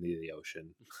off into the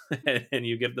ocean, and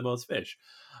you get the most fish.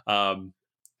 Um,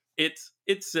 it's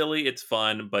silly, it's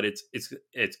fun, but it's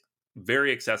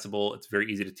very accessible. It's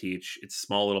very easy to teach. It's a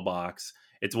small little box.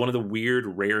 It's one of the weird,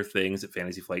 rare things that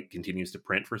Fantasy Flight continues to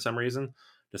print for some reason,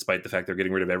 despite the fact they're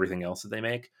getting rid of everything else that they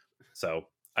make. So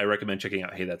I recommend checking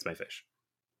out Hey, That's My Fish.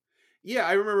 Yeah,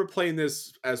 I remember playing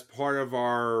this as part of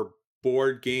our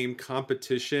board game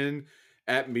competition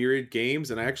at Myriad Games,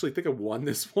 and I actually think I won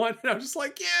this one. And I was just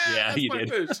like, "Yeah, Yeah, that's you my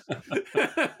did. fish."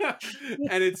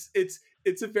 And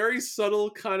it's a very subtle,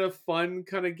 kind of fun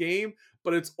kind of game,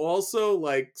 but it's also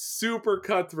like super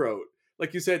cutthroat.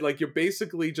 Like you said, like you're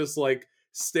basically just like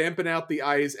stamping out the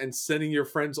ice and sending your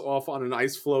friends off on an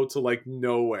ice floe to like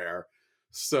nowhere.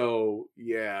 So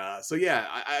yeah,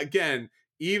 again,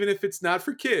 even if it's not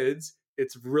for kids,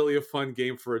 it's really a fun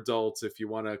game for adults if you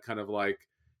want to kind of like,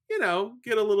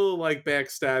 get a little like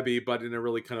backstabby, but in a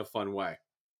really kind of fun way.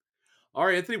 All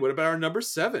right, Anthony, what about our number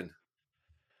 7?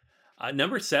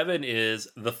 Number 7 is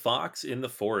The Fox in the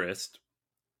Forest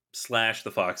slash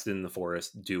The Fox in the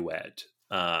Forest duet.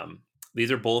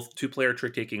 These are both two-player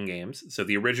trick-taking games. So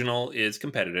the original is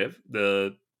competitive.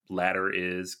 The latter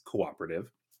is cooperative.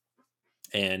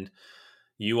 And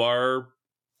you are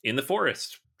in the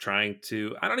forest trying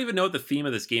to, I don't even know what the theme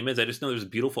of this game is. I just know there's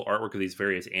beautiful artwork of these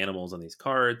various animals on these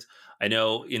cards. I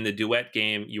know in the duet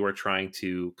game you are trying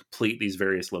to complete these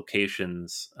various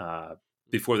locations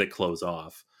before they close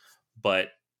off, but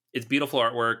it's beautiful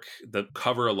artwork. The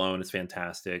cover alone is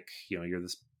fantastic. You're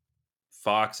this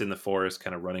fox in the forest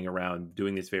kind of running around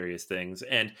doing these various things.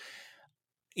 And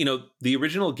the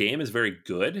original game is very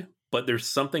good, but there's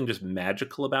something just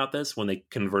magical about this when they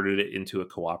converted it into a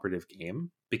cooperative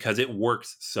game because it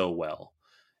works so well.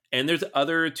 And there's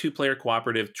other two-player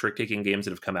cooperative trick-taking games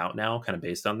that have come out now kind of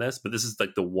based on this, but this is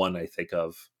like the one I think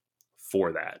of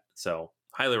for that. So,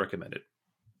 highly recommend it.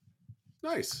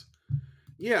 Nice.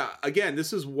 Yeah, again,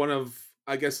 this is one of,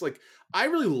 I guess, like, I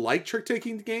really like trick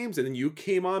taking games, and then you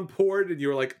came on board and you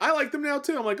were like, I like them now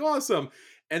too. I'm like, awesome.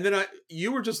 And then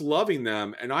you were just loving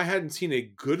them, and I hadn't seen a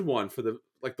good one for the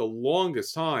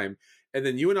longest time. And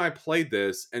then you and I played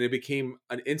this, and it became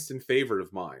an instant favorite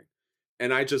of mine.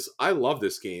 And I love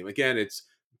this game. Again, it's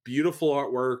beautiful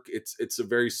artwork. It's a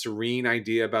very serene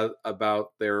idea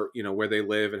about their, where they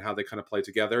live and how they kind of play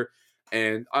together.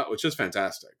 And it's just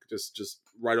fantastic. Just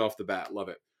right off the bat, love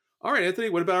it. All right, Anthony,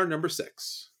 what about our number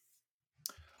 6?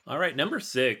 All right, number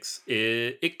 6,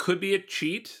 it could be a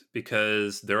cheat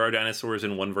because there are dinosaurs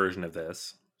in one version of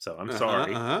this. So I'm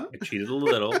sorry. Uh-huh. I cheated a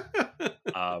little.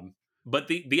 But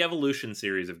the Evolution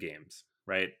series of games,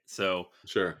 right? So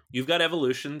Sure. you've got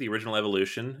Evolution, the original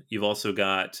Evolution. You've also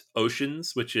got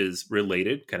Oceans, which is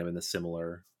related, kind of in the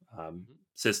similar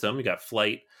system. You got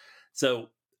Flight. So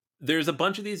there's a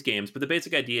bunch of these games, but the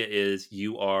basic idea is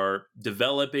you are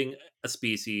developing a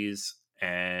species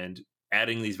and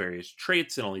adding these various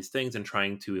traits and all these things and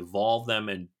trying to evolve them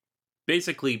and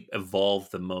basically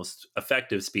evolve the most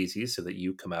effective species so that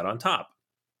you come out on top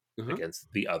Uh-huh.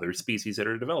 against the other species that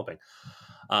are developing.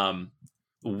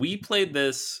 We played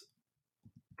this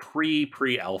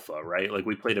pre alpha, right? Like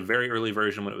we played a very early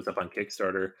version when it was up on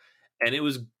Kickstarter, and it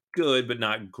was good but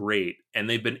not great. And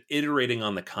they've been iterating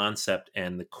on the concept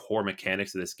and the core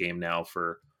mechanics of this game now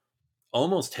for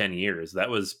almost 10 years. That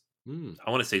was, I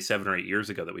want to say 7 or 8 years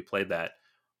ago that we played that.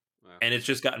 Wow. And it's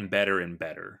just gotten better and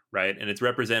better, right? And it's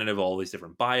representative of all these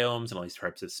different biomes and all these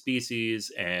types of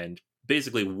species and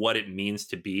basically what it means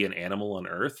to be an animal on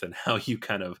Earth and how you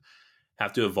kind of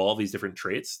have to evolve these different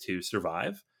traits to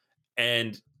survive.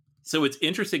 And so it's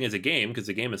interesting as a game because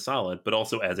the game is solid, but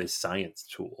also as a science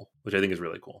tool, which I think is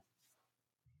really cool.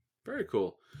 Very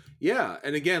cool. Yeah,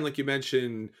 and again, like you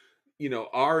mentioned,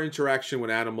 our interaction with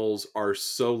animals are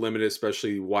so limited,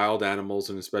 especially wild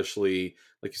animals, and especially,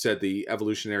 like you said, the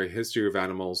evolutionary history of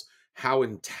animals, how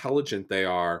intelligent they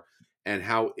are and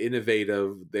how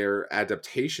innovative their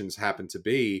adaptations happen to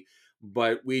be.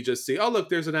 But we just see, oh, look,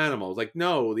 there's an animal. It's like,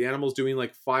 no, the animal's doing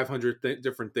like 500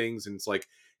 different things, and it's like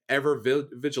ever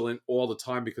vigilant all the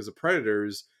time because of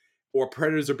predators, or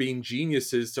predators are being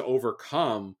geniuses to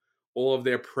overcome all of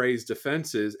their prey's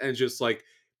defenses, and just like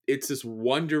it's this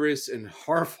wondrous and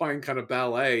horrifying kind of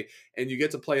ballet, and you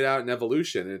get to play it out in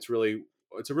evolution. And it's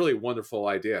a really wonderful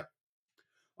idea.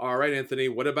 All right, Anthony,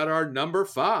 what about our number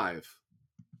five?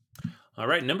 All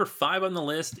right, number 5 on the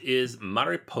list is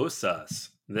Mariposas.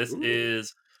 This Ooh.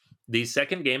 is the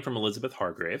second game from Elizabeth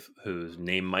Hargrave, whose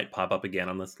name might pop up again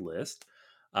on this list.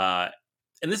 Uh,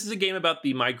 and this is a game about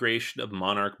the migration of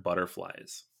monarch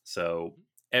butterflies. So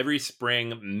every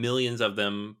spring, millions of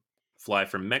them fly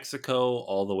from Mexico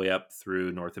all the way up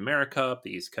through North America, up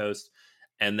the East Coast.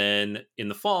 And then in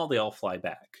the fall, they all fly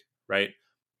back, right?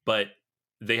 But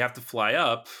they have to fly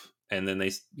up and then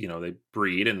they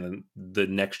breed and then the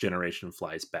next generation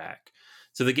flies back.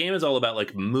 So the game is all about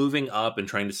like moving up and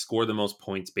trying to score the most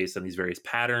points based on these various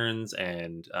patterns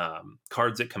and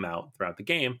cards that come out throughout the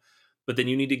game. But then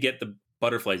you need to get the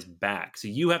butterflies back. So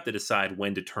you have to decide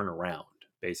when to turn around,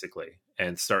 basically,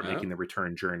 and start Oh, making the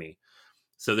return journey.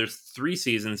 So there's 3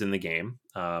 seasons in the game.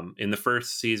 In the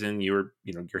first season, you're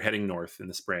heading north in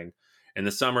the spring. In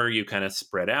the summer, you kind of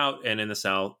spread out, and in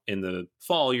the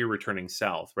fall, you're returning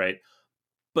south, right?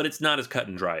 But it's not as cut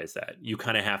and dry as that. You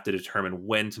kind of have to determine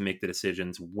when to make the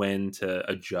decisions, when to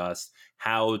adjust,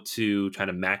 how to try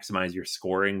to maximize your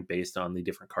scoring based on the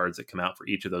different cards that come out for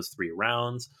each of those 3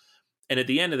 rounds. And at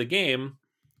the end of the game,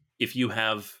 if you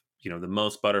have the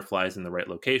most butterflies in the right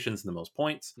locations and the most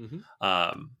points, hmm.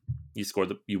 um,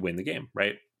 you win the game,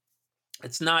 right?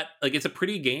 It's not like it's a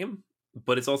pretty game,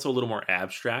 but it's also a little more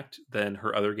abstract than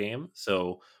her other game.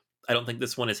 So I don't think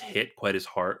this one is hit quite as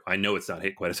hard. I know it's not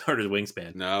hit quite as hard as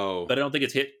Wingspan, No, but I don't think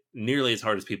it's hit nearly as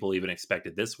hard as people even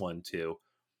expected this one to.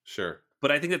 sure.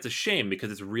 But I think that's a shame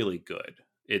because it's really good.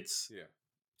 It's Yeah,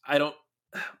 I don't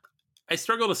I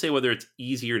struggle to say whether it's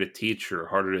easier to teach or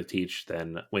harder to teach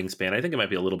than Wingspan. I think it might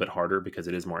be a little bit harder because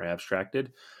it is more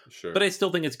abstracted, but sure. I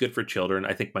still think it's good for children.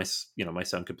 I think my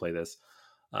son could play this.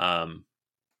 Um,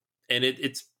 and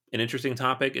it's an interesting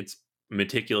topic. It's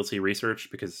meticulously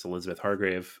researched because it's Elizabeth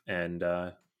Hargrave, and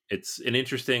it's an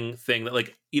interesting thing that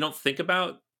like you don't think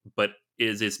about, but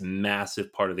is this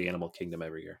massive part of the animal kingdom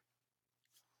every year.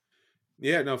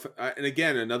 Yeah, no, and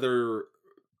again, another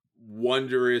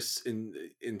wondrous,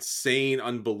 insane,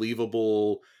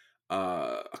 unbelievable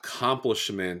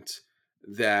accomplishment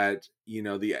that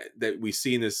that we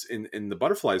see in this in the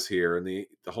butterflies here and the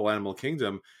whole animal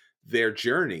kingdom, their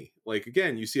journey. Like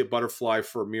again, you see a butterfly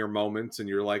for mere moments, and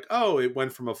you're like, oh, it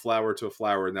went from a flower to a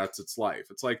flower, and that's its life.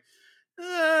 It's like,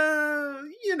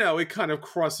 it kind of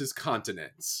crosses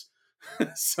continents.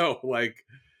 So like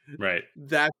Right.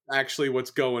 that's actually what's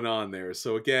going on there.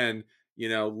 So again,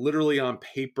 literally on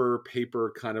paper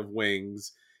kind of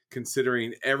wings,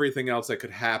 considering everything else that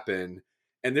could happen.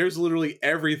 And there's literally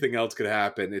everything else could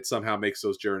happen. It somehow makes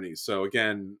those journeys. So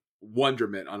again,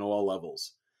 wonderment on all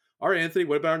levels. All right, Anthony,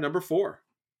 what about our number four?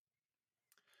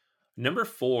 Number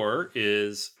 4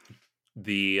 is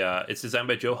it's designed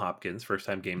by Joe Hopkins, first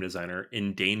time game designer.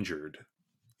 Endangered.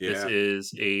 This Yeah.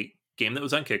 is a game that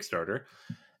was on Kickstarter,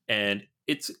 and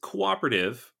it's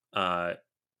cooperative. And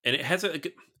it has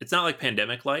it's not like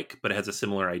Pandemic like, but it has a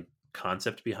similar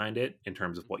concept behind it in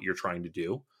terms of what you're trying to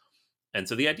do. And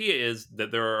so the idea is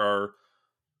that there are,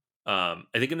 I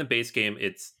think in the base game,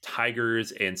 it's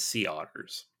tigers and sea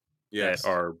otters that Yes.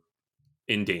 are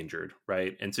endangered,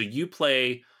 right? And so you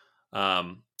play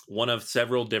one of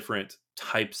several different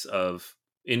types of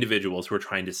individuals who are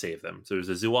trying to save them. So there's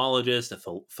a zoologist, a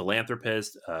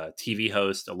philanthropist, a TV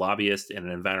host, a lobbyist, and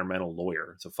an environmental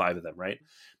lawyer. So 5 of them, right?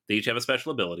 They each have a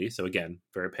special ability. So again,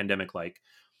 very pandemic like.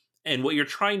 And what you're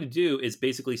trying to do is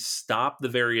basically stop the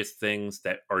various things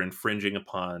that are infringing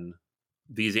upon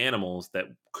these animals that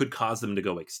could cause them to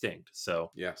go extinct.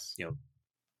 So, Yes. you know,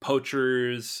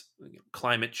 poachers,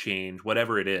 climate change,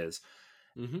 whatever it is,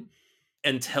 Hmm.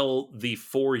 until the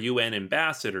 4 UN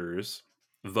ambassadors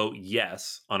vote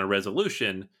yes on a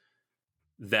resolution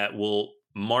that will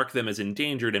mark them as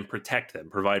endangered and protect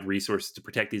them, provide resources to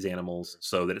protect these animals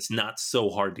so that it's not so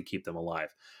hard to keep them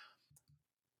alive.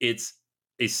 It's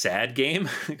a sad game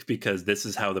because this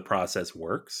is how the process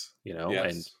works, and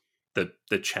Yes.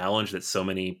 the challenge that so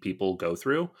many people go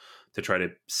through to try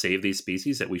to save these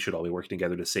species that we should all be working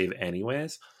together to save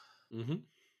anyways. Hmm.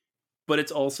 But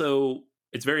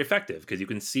it's very effective because you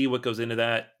can see what goes into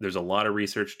that. There's a lot of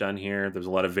research done here. There's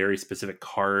a lot of very specific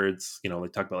cards. They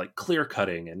talk about like clear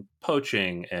cutting and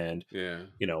poaching and Yeah.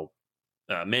 you know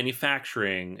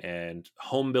manufacturing and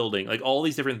home building, like all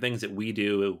these different things that we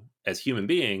do as human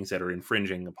beings that are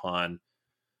infringing upon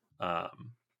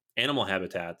um, animal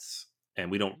habitats,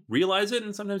 and we don't realize it,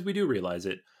 and sometimes we do realize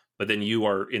it. But then you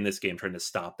are in this game trying to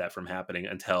stop that from happening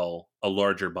until a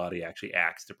larger body actually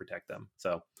acts to protect them.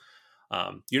 So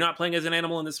You're not playing as an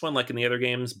animal in this one like in the other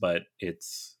games, but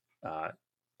it's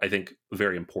I think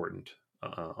very important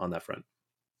on that front.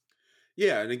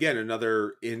 Yeah, and again,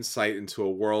 another insight into a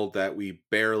world that we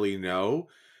barely know,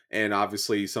 and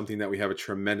obviously something that we have a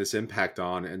tremendous impact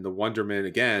on, and the wonderment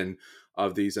again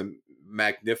of these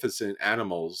magnificent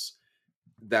animals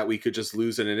that we could just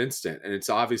lose in an instant. And it's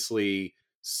obviously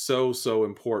so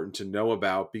important to know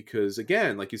about because,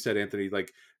 again, like you said, Anthony,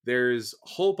 like there's a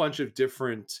whole bunch of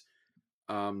different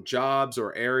jobs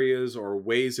or areas or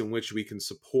ways in which we can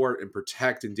support and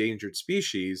protect endangered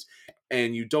species.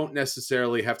 And you don't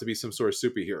necessarily have to be some sort of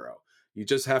superhero. You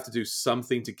just have to do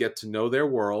something to get to know their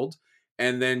world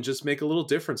and then just make a little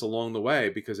difference along the way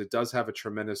because it does have a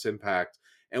tremendous impact.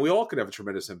 And we all could have a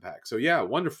tremendous impact. So, yeah,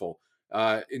 wonderful.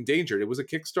 Endangered. It was a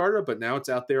Kickstarter, but now it's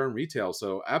out there in retail.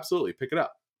 So, absolutely pick it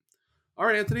up. All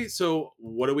right, Anthony. So,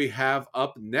 what do we have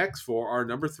up next for our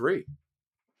number three?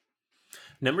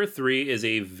 Number three is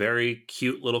a very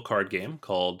cute little card game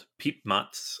called Peep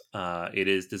Mutts. It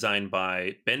is designed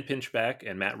by Ben Pinchback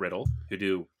and Matt Riddle, who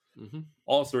do Mm-hmm.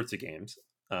 all sorts of games.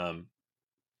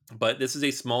 But this is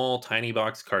a small, tiny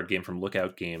box card game from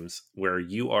Lookout Games where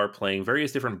you are playing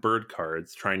various different bird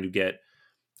cards, trying to get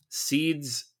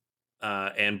seeds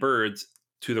and birds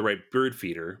to the right bird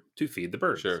feeder to feed the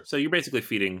birds. Sure. So you're basically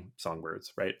feeding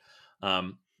songbirds, right?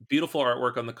 Um, Beautiful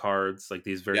artwork on the cards, like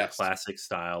these very Yes. classic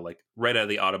style, like right out of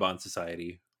the Audubon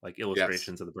Society, like Yes.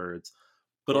 illustrations of the birds,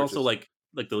 but also Gorgeous.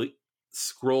 like the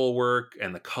scroll work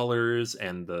and the colors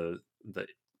and the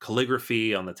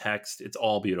calligraphy on the text. It's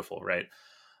all beautiful, right?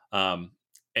 Um,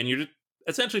 and you're just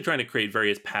essentially trying to create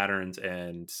various patterns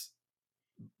and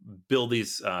build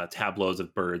these tableaus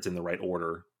of birds in the right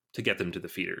order to get them to the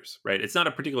feeders, right? It's not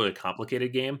a particularly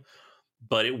complicated game,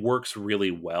 but it works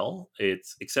really well.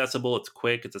 It's accessible, it's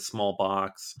quick, it's a small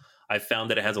box. I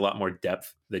found that it has a lot more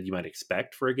depth than you might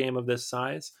expect for a game of this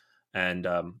size. And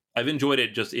I've enjoyed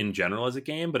it just in general as a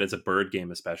game, but as a bird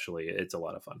game especially, it's a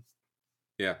lot of fun.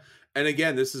 Yeah. And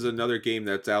again, this is another game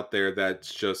that's out there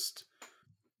that's just,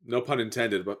 no pun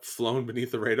intended, but flown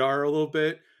beneath the radar a little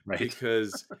bit Right.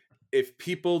 because if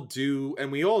people do,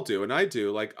 and we all do, and I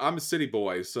do, like I'm a city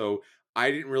boy, so I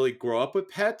didn't really grow up with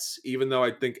pets, even though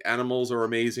I think animals are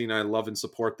amazing. I love and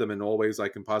support them in all ways I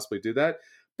can possibly do that.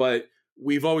 But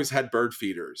we've always had bird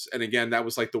feeders. And again, that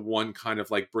was like the one kind of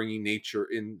like bringing nature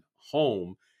in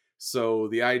home. So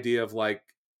the idea of like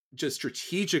just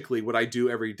strategically, what I do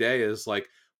every day is like,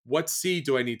 what seed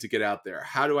do I need to get out there?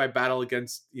 How do I battle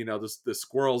against, the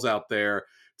squirrels out there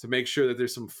to make sure that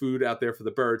there's some food out there for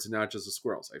the birds and not just the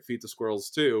squirrels? I feed the squirrels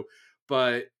too.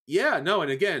 But yeah, no,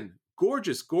 and again,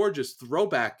 gorgeous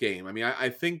throwback game. I mean, I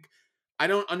think I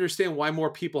don't understand why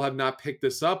more people have not picked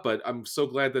this up, but I'm so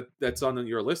glad that that's on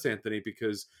your list, Anthony,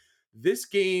 because this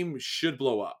game should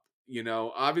blow up.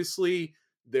 Obviously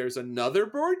there's another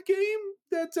board game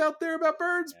that's out there about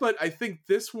birds, Yeah. but I think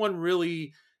this one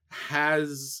really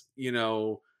has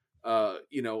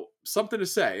something to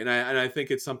say, and I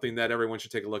think it's something that everyone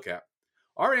should take a look at.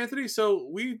 All right, Anthony, so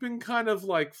we've been kind of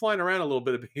like flying around a little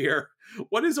bit here.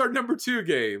 What is our number two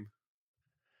game?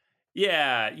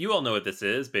 Yeah, you all know what this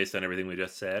is based on everything we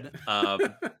just said.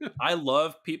 I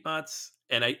love Peep Mutts,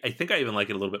 and I think I even like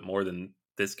it a little bit more than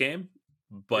this game,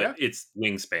 but Yeah. it's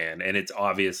Wingspan, and it's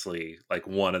obviously like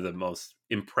one of the most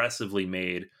impressively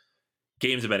made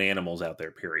games about animals out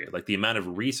there, period. Like the amount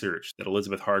of research that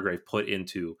Elizabeth Hargrave put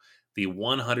into the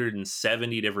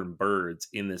 170 different birds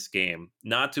in this game,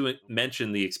 not to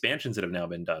mention the expansions that have now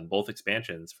been done, both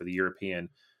expansions for the European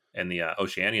and the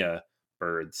Oceania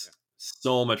birds. Yeah.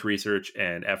 So much research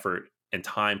and effort and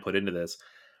time put into this.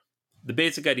 The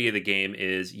basic idea of the game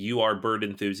is you are bird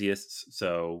enthusiasts,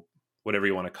 so whatever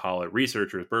you want to call it,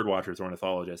 researchers, bird watchers,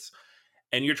 ornithologists,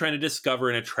 and you're trying to discover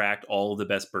and attract all of the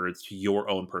best birds to your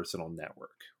own personal network,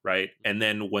 right? And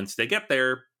then once they get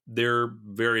there, their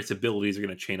various abilities are going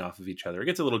to chain off of each other. It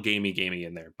gets a little gamey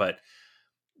in there, but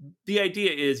the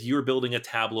idea is you're building a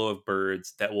tableau of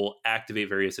birds that will activate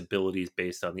various abilities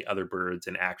based on the other birds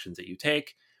and actions that you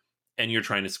take, and you're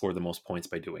trying to score the most points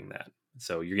by doing that.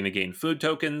 So you're going to gain food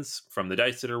tokens from the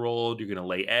dice that are rolled. You're going to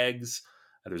lay eggs.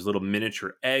 There's little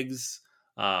miniature eggs.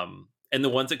 And the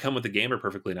ones that come with the game are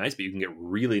perfectly nice, but you can get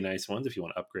really nice ones if you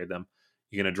want to upgrade them.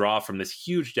 You're going to draw from this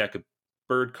huge deck of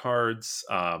bird cards.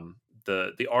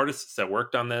 The artists that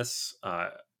worked on this, I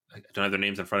don't have their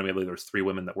names in front of me. I believe there was 3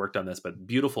 women that worked on this, but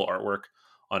beautiful artwork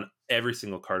on every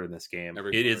single card in this game.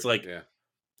 Every It is card. like, Yeah.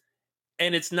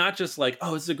 and it's not just like,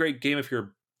 oh, this is a great game if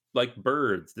you're like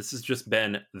birds. This has just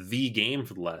been the game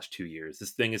for the last 2 years.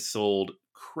 This thing is sold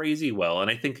crazy well.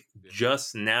 And I think Yeah.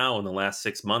 just now in the last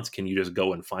 6 months, can you just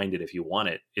go and find it if you want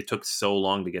it? It took so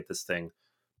long to get this thing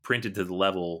printed to the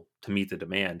level to meet the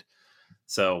demand.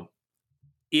 So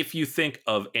if you think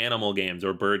of animal games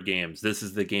or bird games, this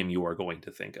is the game you are going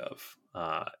to think of.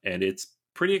 And it's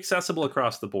pretty accessible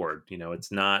across the board.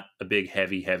 It's not a big,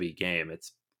 heavy game.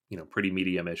 It's, pretty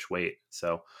medium-ish weight.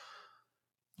 So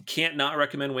can't not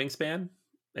recommend Wingspan.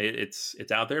 It's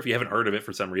out there. If you haven't heard of it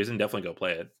for some reason, definitely go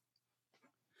play it.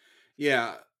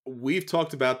 Yeah, we've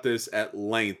talked about this at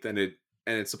length,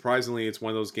 and surprisingly, it's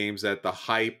one of those games that the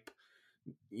hype,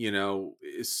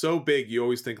 is so big. You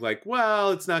always think like,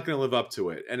 well, it's not going to live up to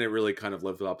it, and it really kind of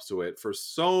lived up to it for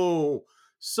so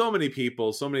many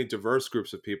people, so many diverse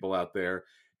groups of people out there.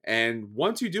 And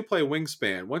once you do play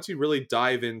Wingspan, once you really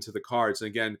dive into the cards, and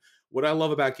again, what I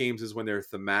love about games is when they're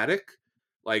thematic,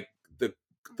 like the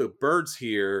the birds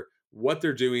here, what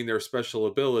they're doing, their special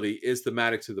ability is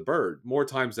thematic to the bird more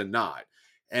times than not.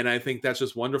 And I think that's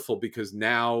just wonderful because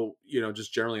now,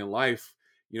 just generally in life,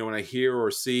 when I hear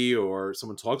or see or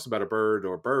someone talks about a bird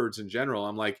or birds in general,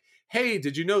 I'm like, hey,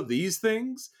 did you know these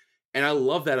things? And I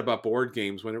love that about board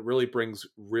games when it really brings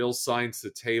real science to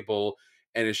the table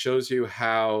and it shows you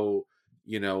how,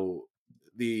 you know,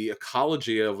 the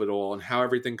ecology of it all and how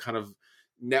everything kind of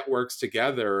networks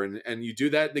together. And you do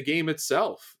that in the game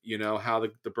itself, how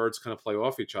the birds kind of play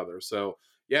off each other. So,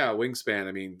 yeah, Wingspan,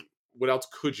 I mean, what else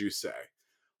could you say?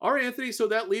 All right, Anthony. So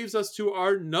that leaves us to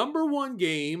our number one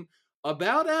game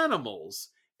about animals.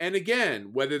 And again,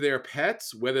 whether they're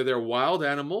pets, whether they're wild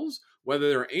animals, whether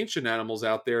they're ancient animals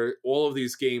out there, all of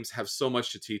these games have so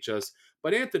much to teach us.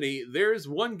 But Anthony, there is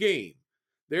one game.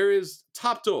 There is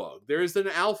Top Dog. There is an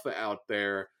alpha out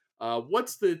there.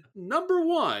 What's the number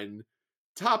one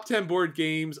top 10 board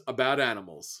games about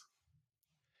animals?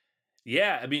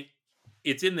 Yeah, I mean,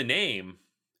 it's in the name.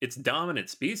 It's dominant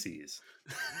species.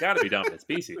 Got to be dominant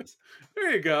species.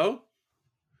 There you go.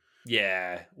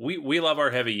 Yeah, we love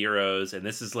our heavy Euros, and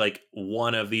this is like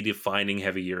one of the defining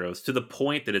heavy Euros to the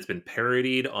point that it's been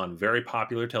parodied on very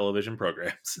popular television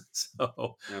programs.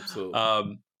 So, Absolutely.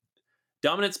 um,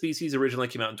 Dominant Species originally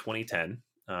came out in 2010,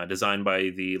 designed by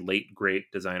the late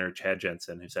great designer Chad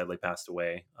Jensen, who sadly passed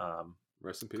away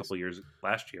Rest in a peace. couple years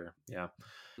last year. Yeah,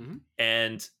 Mm-hmm.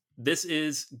 and this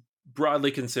is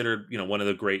broadly considered, one of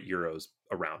the great Euros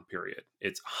around. Period.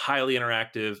 It's highly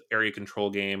interactive area control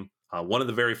game. One of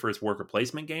the very first worker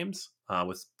placement games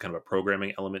with kind of a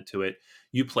programming element to it.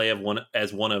 You play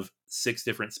as one of 6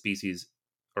 different species,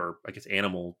 or I guess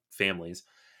animal families,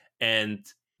 and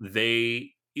the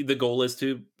goal is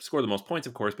to score the most points,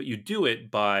 of course, but you do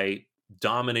it by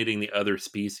dominating the other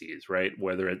species, right?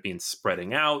 Whether it means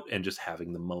spreading out and just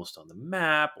having the most on the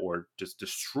map or just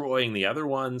destroying the other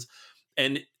ones.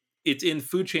 And it's in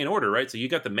food chain order, right? So you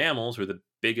got the mammals, who are the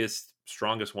biggest,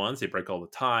 strongest ones. They break all the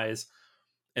ties.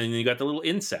 And then you got the little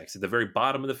insects at the very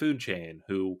bottom of the food chain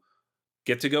who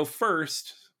get to go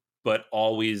first, but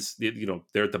always,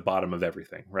 they're at the bottom of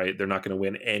everything, right? They're not going to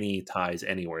win any ties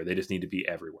anywhere. They just need to be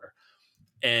everywhere.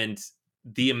 And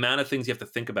the amount of things you have to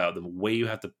think about, the way you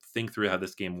have to think through how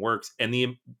this game works, and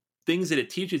the things that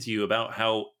it teaches you about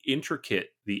how intricate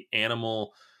the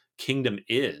animal kingdom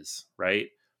is, right?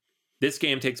 This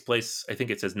game takes place, I think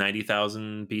it says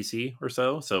 90,000 BC or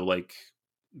so. So, like,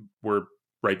 we're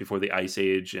right before the Ice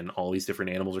Age, and all these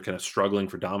different animals are kind of struggling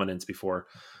for dominance before,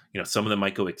 some of them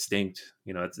might go extinct.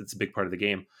 It's a big part of the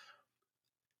game.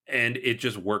 And it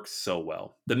just works so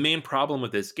well. The main problem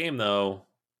with this game, though,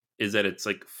 is that it's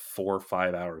like 4 or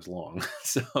 5 hours long.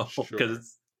 So,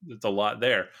 because Sure. it's a lot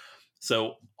there.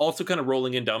 So, also kind of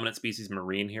rolling in Dominant Species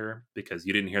Marine here, because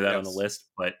you didn't hear that on the Yes. list,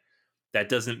 but that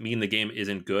doesn't mean the game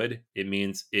isn't good. It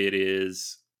means it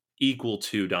is equal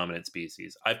to Dominant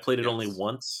Species. I've played it only Yes.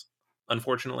 once,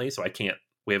 unfortunately, so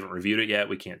we haven't reviewed it yet.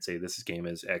 We can't say this game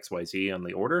is XYZ on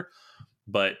the order,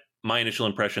 but my initial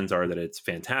impressions are that it's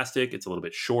fantastic. It's a little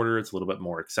bit shorter. It's a little bit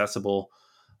more accessible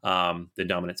than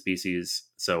Dominant Species.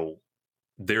 So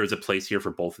there's a place here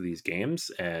for both of these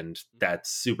games, and that's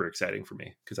super exciting for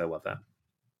me because I love that.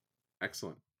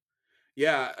 Excellent.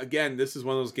 Yeah, again, this is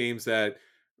one of those games that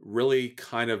really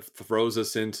kind of throws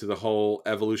us into the whole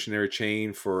evolutionary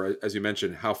chain for, as you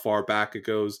mentioned, how far back it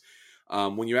goes.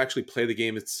 When you actually play the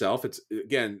game itself, it's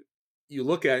again, you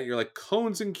look at it, you're like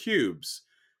cones and cubes.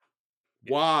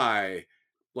 Yeah. Why?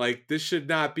 Like this should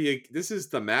not be this is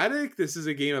thematic. This is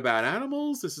a game about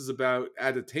animals. This is about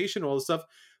adaptation, all this stuff.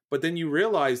 But then you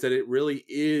realize that it really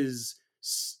is,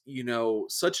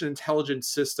 such an intelligent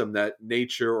system that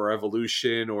nature or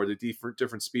evolution or the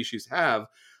different species have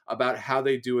about how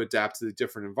they do adapt to the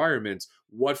different environments,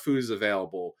 what food is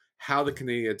available, how can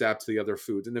they adapt to the other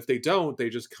foods. And if they don't, they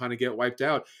just kind of get wiped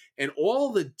out. And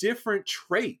all the different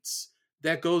traits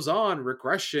that goes on,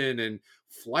 regression and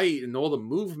flight and all the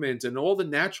movement and all the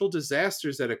natural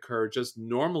disasters that occur just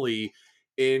normally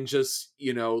in just,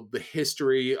 the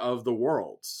history of the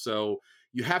world. So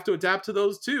you have to adapt to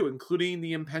those too, including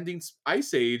the impending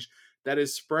ice age that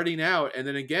is spreading out. And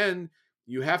then again,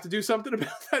 you have to do something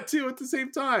about that too at the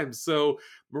same time. So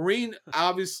marine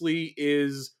obviously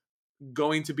is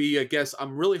going to be, I guess,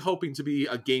 I'm really hoping to be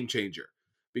a game changer,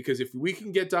 because if we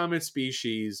can get dominant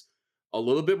species a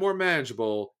little bit more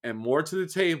manageable and more to the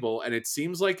table, and it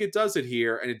seems like it does it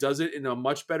here, and it does it in a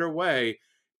much better way,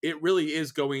 it really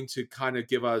is going to kind of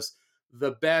give us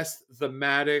the best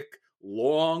thematic,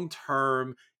 long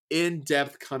term, in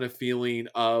depth kind of feeling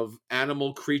of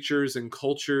animal creatures and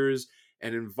cultures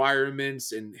and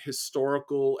environments and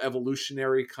historical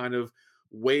evolutionary kind of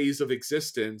ways of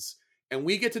existence. And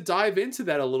we get to dive into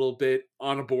that a little bit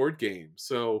on a board game.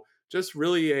 So just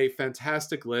really a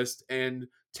fantastic list and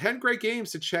 10 great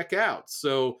games to check out.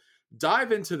 So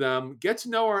dive into them, get to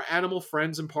know our animal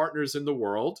friends and partners in the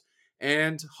world,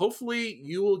 and hopefully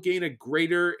you will gain a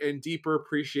greater and deeper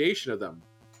appreciation of them.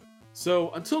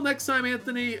 So until next time,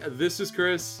 Anthony, this is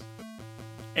Chris.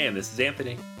 And this is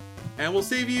Anthony. And we'll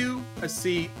save you a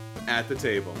seat at the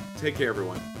table. Take care,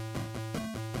 everyone.